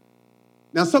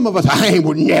 Now, some of us, I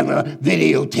would never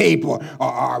videotape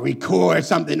or record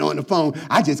something on the phone.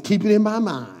 I just keep it in my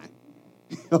mind.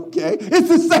 Okay? It's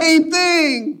the same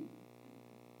thing.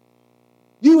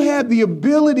 You have the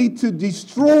ability to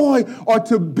destroy or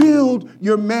to build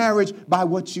your marriage by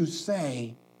what you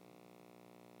say.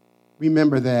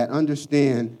 Remember that.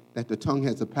 Understand that the tongue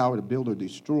has the power to build or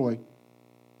destroy.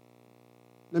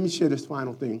 Let me share this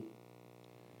final thing.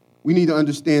 We need to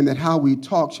understand that how we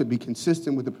talk should be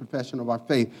consistent with the profession of our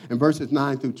faith. In verses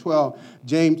 9 through 12,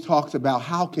 James talks about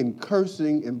how can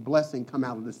cursing and blessing come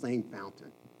out of the same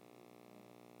fountain.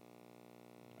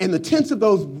 And the tense of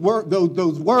those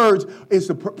words is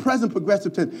the present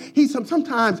progressive tense.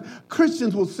 Sometimes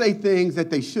Christians will say things that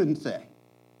they shouldn't say.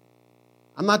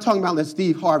 I'm not talking about like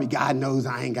Steve Harvey. God knows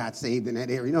I ain't got saved in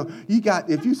that area. No,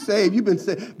 if you saved, you've been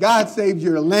saved. God saved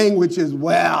your language as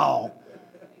well.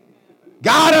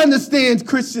 God understands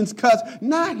Christians cuss,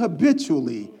 not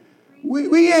habitually.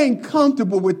 We ain't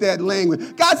comfortable with that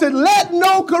language. God said, let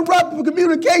no corrupt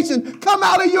communication come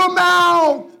out of your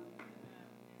mouth.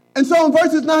 And so in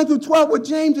verses 9 through 12, what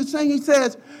James is saying, he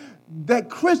says that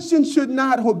Christians should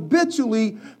not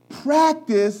habitually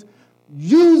practice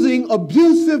using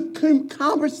abusive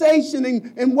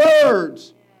conversation and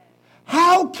words.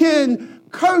 How can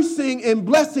cursing and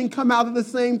blessing come out of the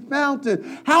same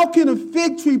fountain? How can a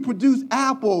fig tree produce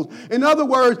apples? In other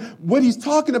words, what he's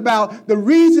talking about, the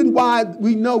reason why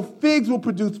we know figs will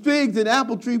produce figs and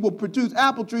apple tree will produce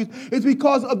apple trees is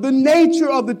because of the nature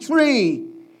of the tree.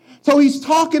 So he's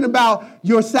talking about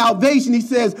your salvation. He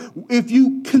says, if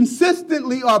you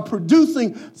consistently are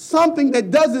producing something that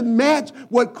doesn't match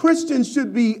what Christians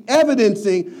should be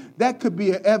evidencing, that could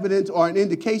be an evidence or an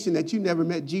indication that you never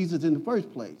met Jesus in the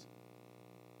first place.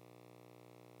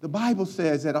 The Bible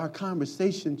says that our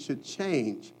conversation should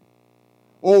change.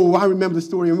 Oh, I remember the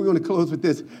story, and we're going to close with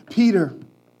this. Peter,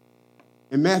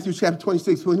 in Matthew chapter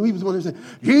 26, when he was one who said,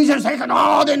 Jesus, they can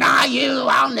all deny you.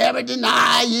 I'll never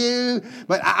deny you,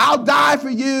 but I'll die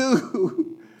for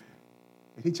you.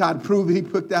 And he tried to prove it. He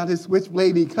put out his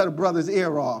switchblade and he cut a brother's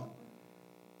ear off.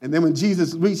 And then when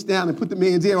Jesus reached down and put the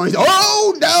man's ear on, he said,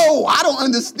 oh, no, I don't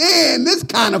understand this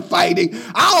kind of fighting.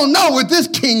 I don't know what this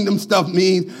kingdom stuff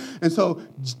means. And so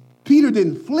Peter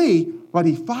didn't flee, but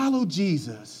he followed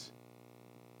Jesus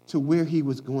to where he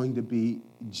was going to be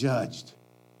judged.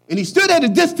 And he stood at a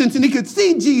distance and he could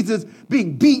see Jesus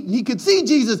being beaten. He could see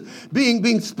Jesus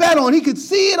being spat on. He could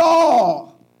see it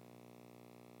all.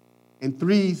 In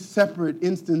 3 separate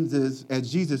instances,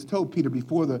 as Jesus told Peter,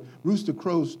 before the rooster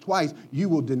crows twice, you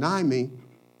will deny me.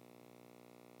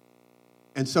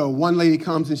 And so one lady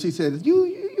comes and she says,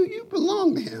 you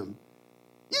belong to him.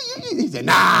 He said,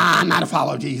 nah, I'm not a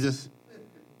follower of Jesus.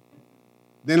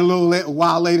 Then a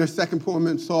while later, second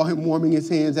Pullman saw him warming his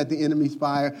hands at the enemy's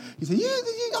fire. He said,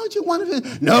 aren't you one of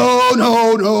his?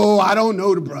 No, I don't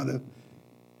know the brother.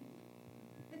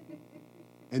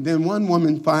 And then one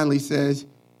woman finally says,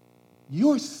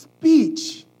 your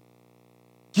speech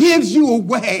gives you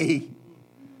away.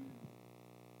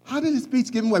 How did his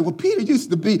speech give him away? Well, Peter used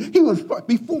to be,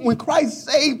 before when Christ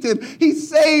saved him, he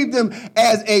saved him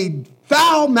as a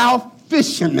foul-mouthed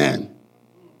fisherman.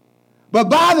 But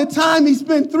by the time he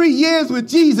spent 3 years with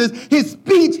Jesus, his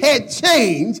speech had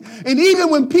changed. And even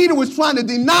when Peter was trying to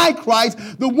deny Christ,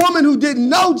 the woman who didn't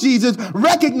know Jesus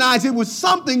recognized it was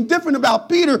something different about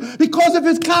Peter because of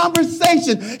his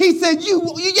conversation. He said,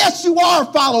 yes, you are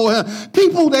a follower.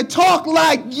 People that talk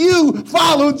like you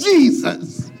follow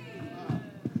Jesus.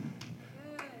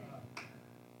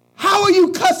 How are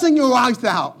you cussing your wife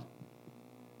out?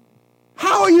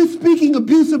 How are you speaking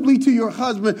abusively to your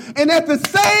husband? And at the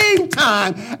same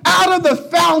time, out of the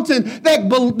fountain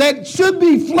that should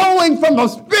be flowing from the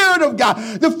Spirit of God,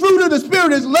 the fruit of the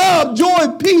Spirit is love,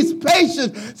 joy, peace,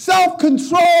 patience,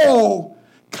 self-control,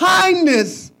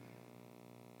 kindness.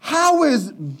 How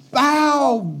is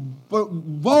foul,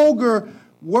 vulgar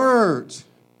words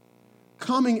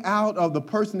coming out of the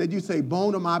person that you say,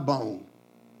 bone of my bone,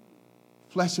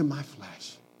 flesh of my flesh?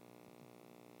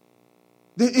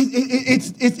 It's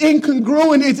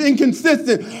incongruent, it's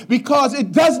inconsistent because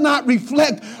it does not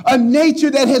reflect a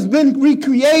nature that has been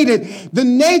recreated. The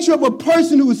nature of a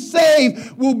person who is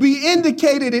saved will be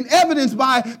indicated and evidenced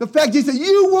by the fact he said,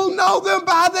 you will know them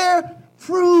by their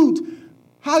fruit,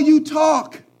 how you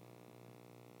talk.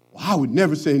 Well, I would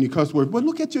never say any cuss words, but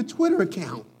look at your Twitter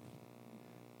account.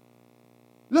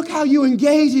 Look how you're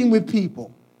engaging with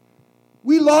people.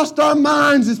 We lost our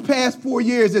minds this past 4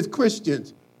 years as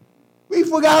Christians. We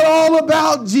forgot all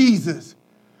about Jesus.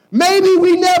 Maybe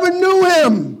we never knew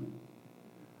him.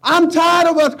 I'm tired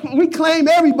of us. We claim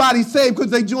everybody's saved because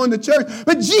they joined the church.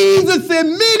 But Jesus said,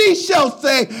 many shall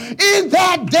say, in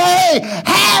that day,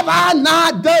 have I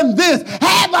not done this?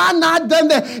 Have I not done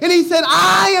that? And he said,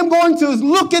 I am going to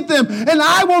look at them and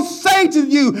I will say to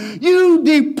you, you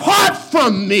depart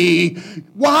from me.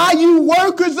 Why, you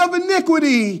workers of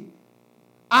iniquity?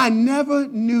 I never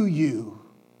knew you.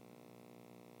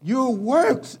 Your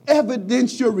works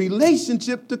evidence your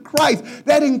relationship to Christ.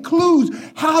 That includes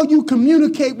how you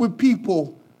communicate with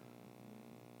people,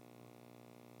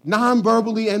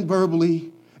 non-verbally and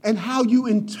verbally, and how you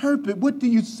interpret. What do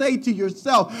you say to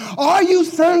yourself? Are you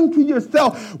saying to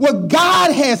yourself what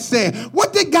God has said?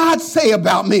 What did God say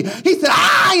about me? He said,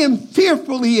 I am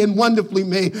fearfully and wonderfully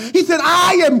made. He said,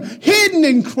 I am hidden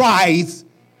in Christ.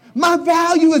 My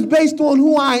value is based on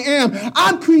who I am.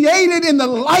 I'm created in the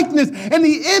likeness and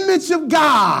the image of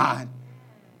God.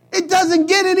 It doesn't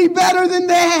get any better than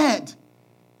that.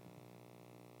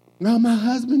 No, my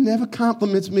husband never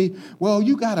compliments me. Well,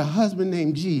 you got a husband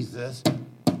named Jesus.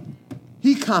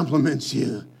 He compliments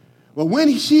you. Well,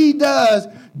 when she does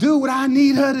do what I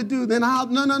need her to do, then no.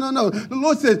 The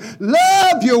Lord says,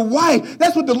 love your wife.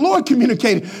 That's what the Lord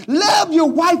communicated. Love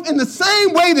your wife in the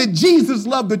same way that Jesus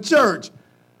loved the church.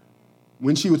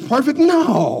 When she was perfect?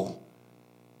 No.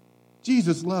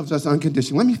 Jesus loves us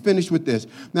unconditionally. Let me finish with this.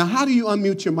 Now, how do you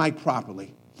unmute your mic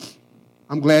properly?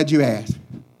 I'm glad you asked.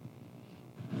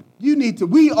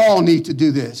 We all need to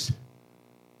do this.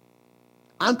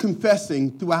 I'm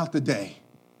confessing throughout the day.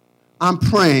 I'm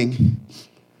praying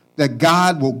that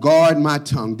God will guard my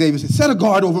tongue. David said, set a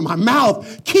guard over my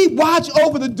mouth. Keep watch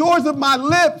over the doors of my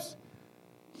lips.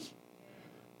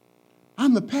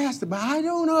 I'm the pastor, but I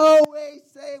don't always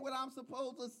say what I'm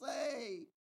supposed to say.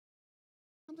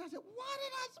 Sometimes I say,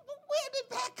 where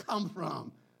did that come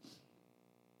from?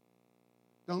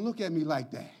 Don't look at me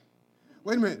like that.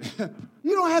 Wait a minute.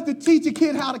 You don't have to teach a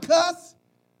kid how to cuss.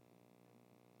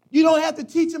 You don't have to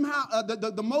teach them how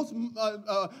the most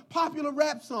popular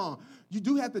rap song. You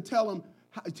do have to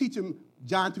teach them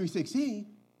John 3:16.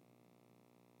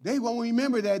 They won't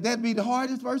remember that. That'd be the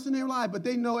hardest verse in their life, but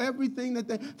they know everything that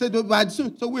they do.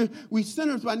 So we're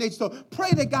sinners by nature. So pray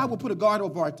that God will put a guard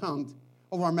over our tongues,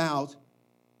 over our mouths.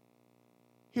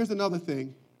 Here's another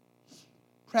thing.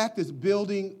 Practice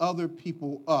building other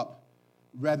people up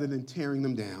rather than tearing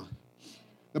them down.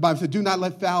 The Bible says, do not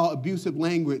let foul, abusive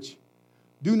language,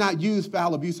 do not use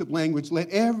foul, abusive language. Let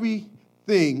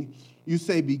everything you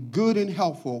say be good and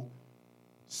helpful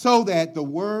so that your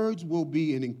words will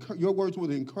be an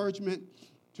encouragement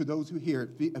to those who hear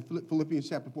it. Philippians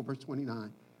chapter 4, verse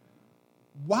 29.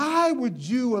 Why would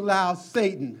you allow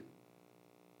Satan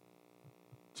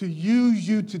to use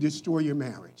you to destroy your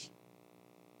marriage?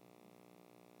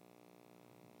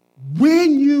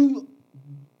 When you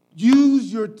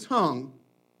use your tongue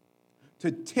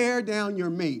to tear down your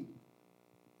mate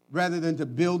rather than to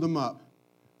build them up,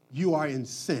 you are in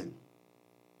sin.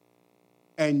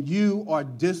 And you are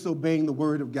disobeying the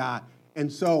word of God.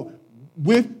 And so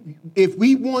if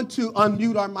we want to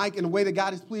unmute our mic in a way that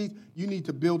God is pleased, you need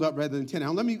to build up rather than tear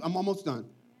down. I'm almost done.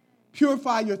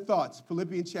 Purify your thoughts,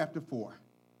 Philippians chapter 4,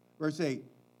 verse 8.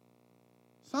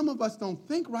 Some of us don't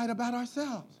think right about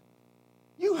ourselves.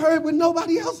 You heard what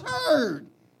nobody else heard.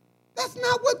 That's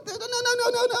not what,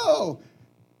 no.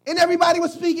 And everybody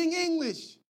was speaking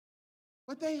English.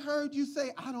 But they heard you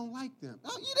say, I don't like them.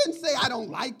 No, you didn't say, I don't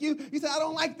like you. You said, I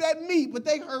don't like that meat, but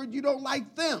they heard you don't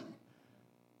like them.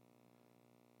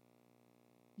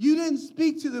 You didn't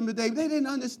speak to them today. They didn't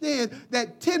understand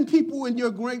that 10 people in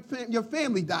your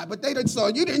family died, but they saw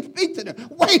you didn't speak to them.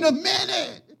 Wait a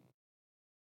minute.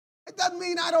 It doesn't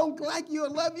mean I don't like you or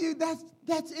love you.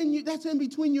 That's in you. That's in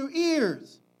between your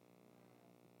ears.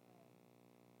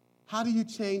 How do you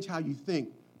change how you think?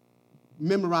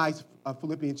 Memorize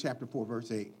Philippians chapter 4,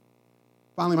 verse 8.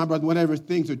 Finally, my brother, whatever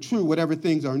things are true, whatever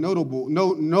things are noble,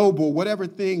 whatever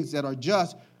things that are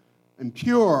just and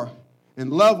pure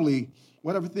and lovely,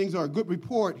 whatever things are a good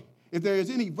report, if there is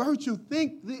any virtue,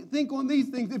 think on these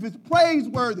things. If it's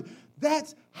praiseworthy,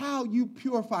 that's how you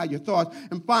purify your thoughts.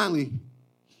 And finally,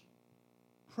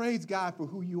 praise God for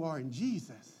who you are in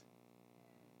Jesus.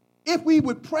 If we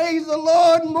would praise the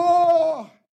Lord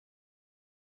more,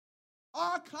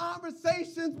 our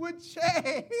conversations would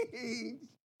change.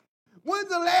 When's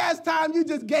the last time you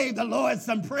just gave the Lord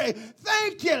some praise?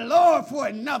 Thank you, Lord, for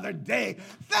another day.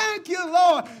 Thank you,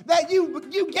 Lord, that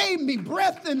you gave me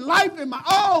breath and life in my...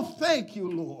 Oh, thank you,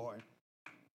 Lord.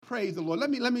 Praise the Lord. Let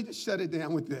me just shut it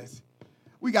down with this.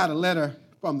 We got a letter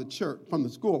from the church, from the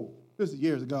school. This is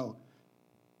years ago.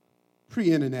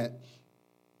 Pre-internet.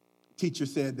 Teacher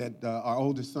said that our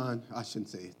oldest son, I shouldn't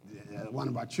say it, one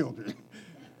of our children...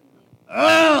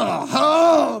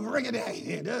 bring it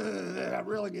in.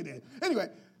 Really get in. Anyway,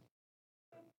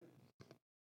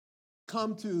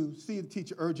 come to see the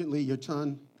teacher urgently. Your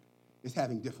son is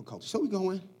having difficulty. So we go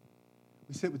in.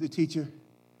 We sit with the teacher,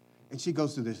 and she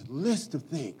goes through this list of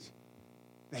things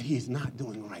that he is not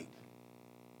doing right.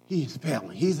 He is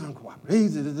failing. He's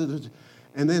uncooperative.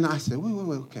 And then I said, wait,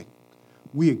 okay.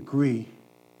 We agree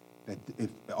that if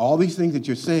all these things that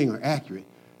you're saying are accurate,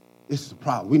 this is a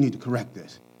problem. We need to correct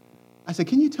this. I said,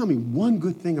 can you tell me one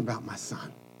good thing about my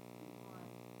son?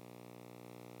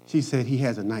 She said, he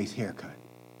has a nice haircut.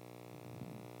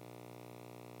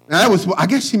 Now, I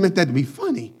guess she meant that to be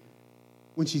funny.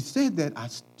 When she said that,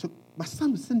 my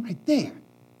son was sitting right there.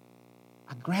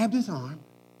 I grabbed his arm,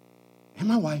 and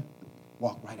my wife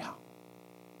walked right out.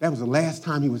 That was the last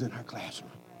time he was in her classroom.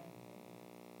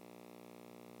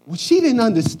 Well, she didn't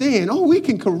understand. Oh, we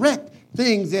can correct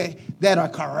things that are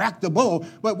correctable.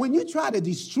 But when you try to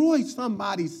destroy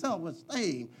somebody's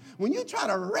self-esteem, when you try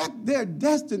to wreck their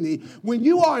destiny, when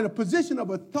you are in a position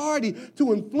of authority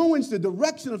to influence the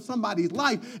direction of somebody's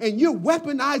life, and you're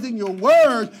weaponizing your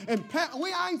words, and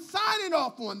we ain't signing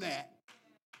off on that.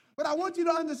 But I want you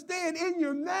to understand, in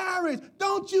your marriage,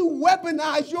 don't you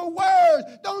weaponize your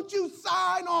words. Don't you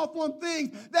sign off on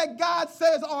things that God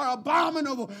says are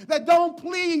abominable, that don't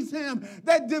please him,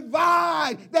 that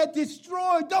divide, that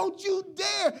destroy. Don't you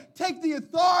dare take the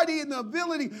authority and the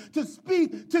ability to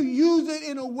speak, to use it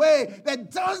in a way that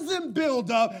doesn't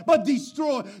build up, but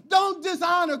destroy. Don't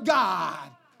dishonor God.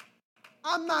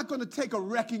 I'm not going to take a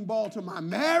wrecking ball to my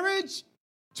marriage,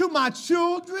 to my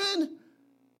children,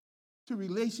 to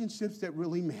relationships that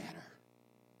really matter.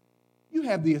 You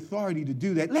have the authority to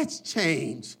do that. Let's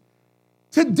change.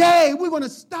 Today, we're going to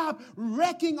stop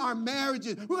wrecking our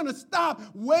marriages. We're going to stop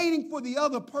waiting for the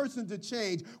other person to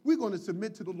change. We're going to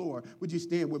submit to the Lord. Would you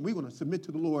stand with me? We're going to submit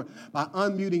to the Lord by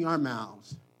unmuting our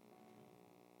mouths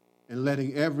and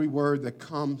letting every word that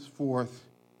comes forth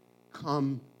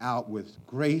come out with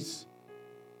grace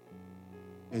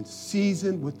and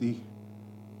seasoned with the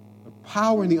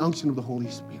power and the unction of the Holy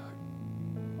Spirit.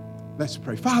 Let's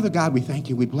pray. Father God, we thank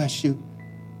you. We bless you.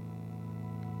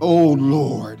 Oh,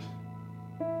 Lord,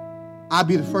 I'll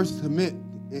be the first to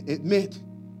admit,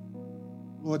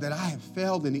 Lord, that I have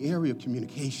failed in the area of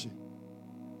communication.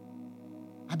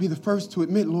 I'll be the first to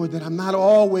admit, Lord, that I'm not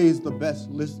always the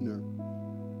best listener.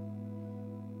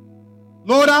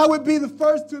 Lord, I would be the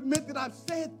first to admit that I've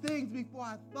said things before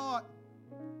I thought.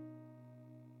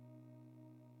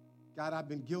 God, I've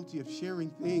been guilty of sharing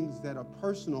things that are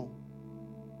personal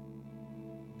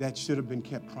that should have been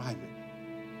kept private.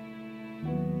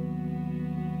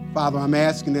 Father, I'm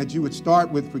asking that you would start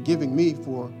with forgiving me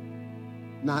for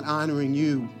not honoring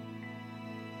you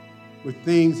with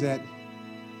things that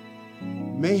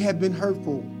may have been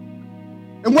hurtful.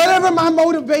 And whatever my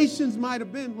motivations might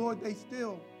have been, Lord, they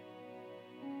still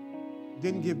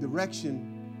didn't give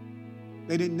direction.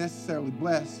 They didn't necessarily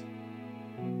bless.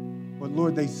 But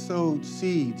Lord, they sowed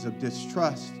seeds of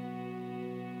distrust.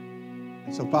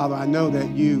 And so, Father, I know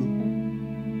that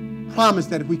you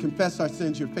promised that if we confess our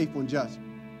sins, you're faithful and just.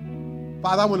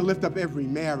 Father, I want to lift up every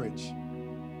marriage.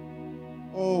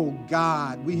 Oh,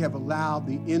 God, we have allowed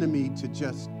the enemy to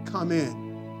just come in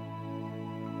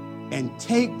and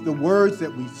take the words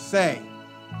that we say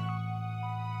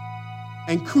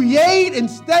and create,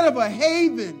 instead of a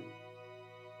haven,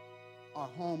 our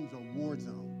homes are war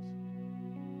zones.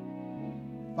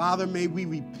 Father, may we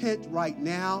repent right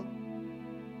now.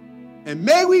 And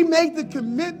may we make the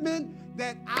commitment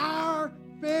that our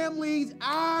families,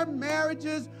 our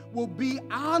marriages will be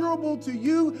honorable to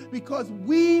you, because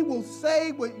we will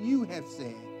say what you have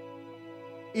said.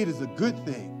 It is a good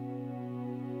thing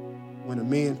when a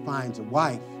man finds a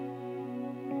wife.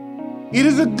 It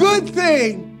is a good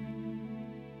thing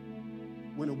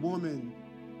when a woman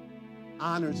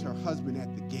honors her husband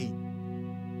at the gate.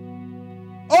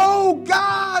 Oh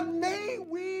God, may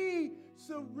we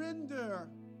surrender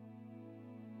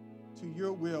to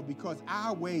your will, because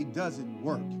our way doesn't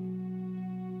work.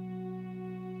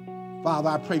 Father,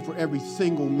 I pray for every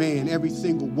single man, every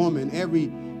single woman, every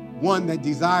one that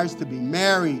desires to be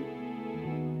married.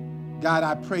 God,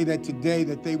 I pray that today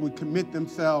that they would commit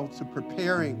themselves to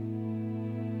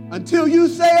preparing until you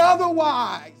say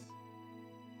otherwise.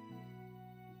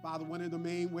 Father, one of the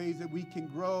main ways that we can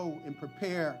grow and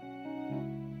prepare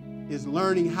is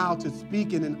learning how to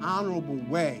speak in an honorable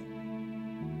way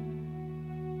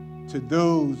to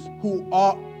those who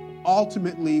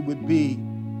ultimately would be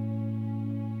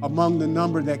among the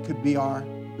number that could be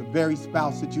the very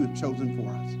spouse that you have chosen for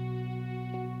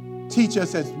us. Teach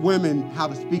us as women how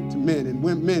to speak to men, and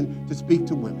men to speak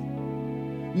to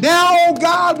women. Now, oh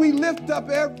God, we lift up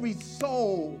every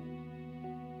soul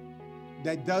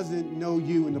that doesn't know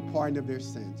you and the pardon of their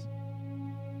sins.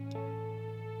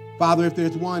 Father, if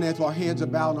there's one, as our heads are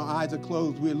bowed and our eyes are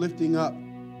closed, we're lifting up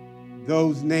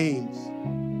those names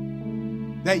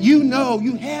that you know,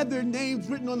 you have their names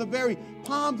written on the very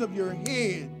palms of your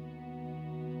hand.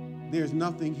 There's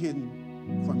nothing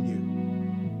hidden from you.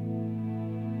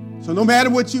 So no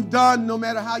matter what you've done, no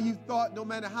matter how you've thought, no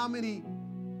matter how many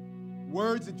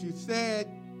words that you said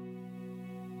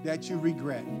that you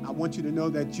regret, I want you to know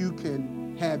that you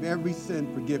can have every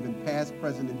sin forgiven, past,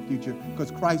 present, and future,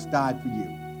 because Christ died for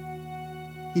you.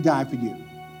 He died for you.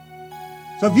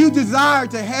 So if you desire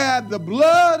to have the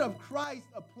blood of Christ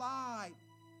applied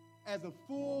as a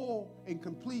full and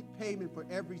complete payment for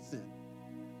every sin,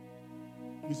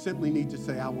 you simply need to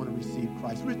say, I want to receive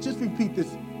Christ. Just repeat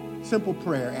this simple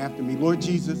prayer after me. Lord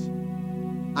Jesus,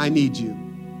 I need you.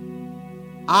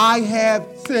 I have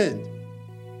sinned.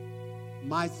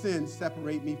 My sins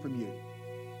separate me from you.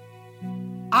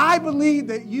 I believe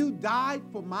that you died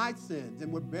for my sins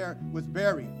and was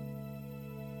buried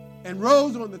and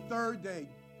rose on the third day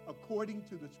according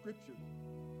to the scriptures.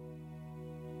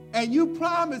 And you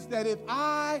promised that if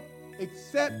I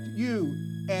accept you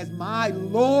as my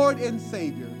Lord and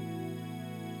Savior,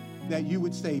 that you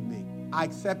would save me. I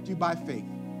accept you by faith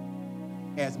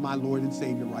as my Lord and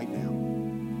Savior right now.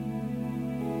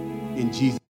 In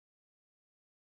Jesus' name.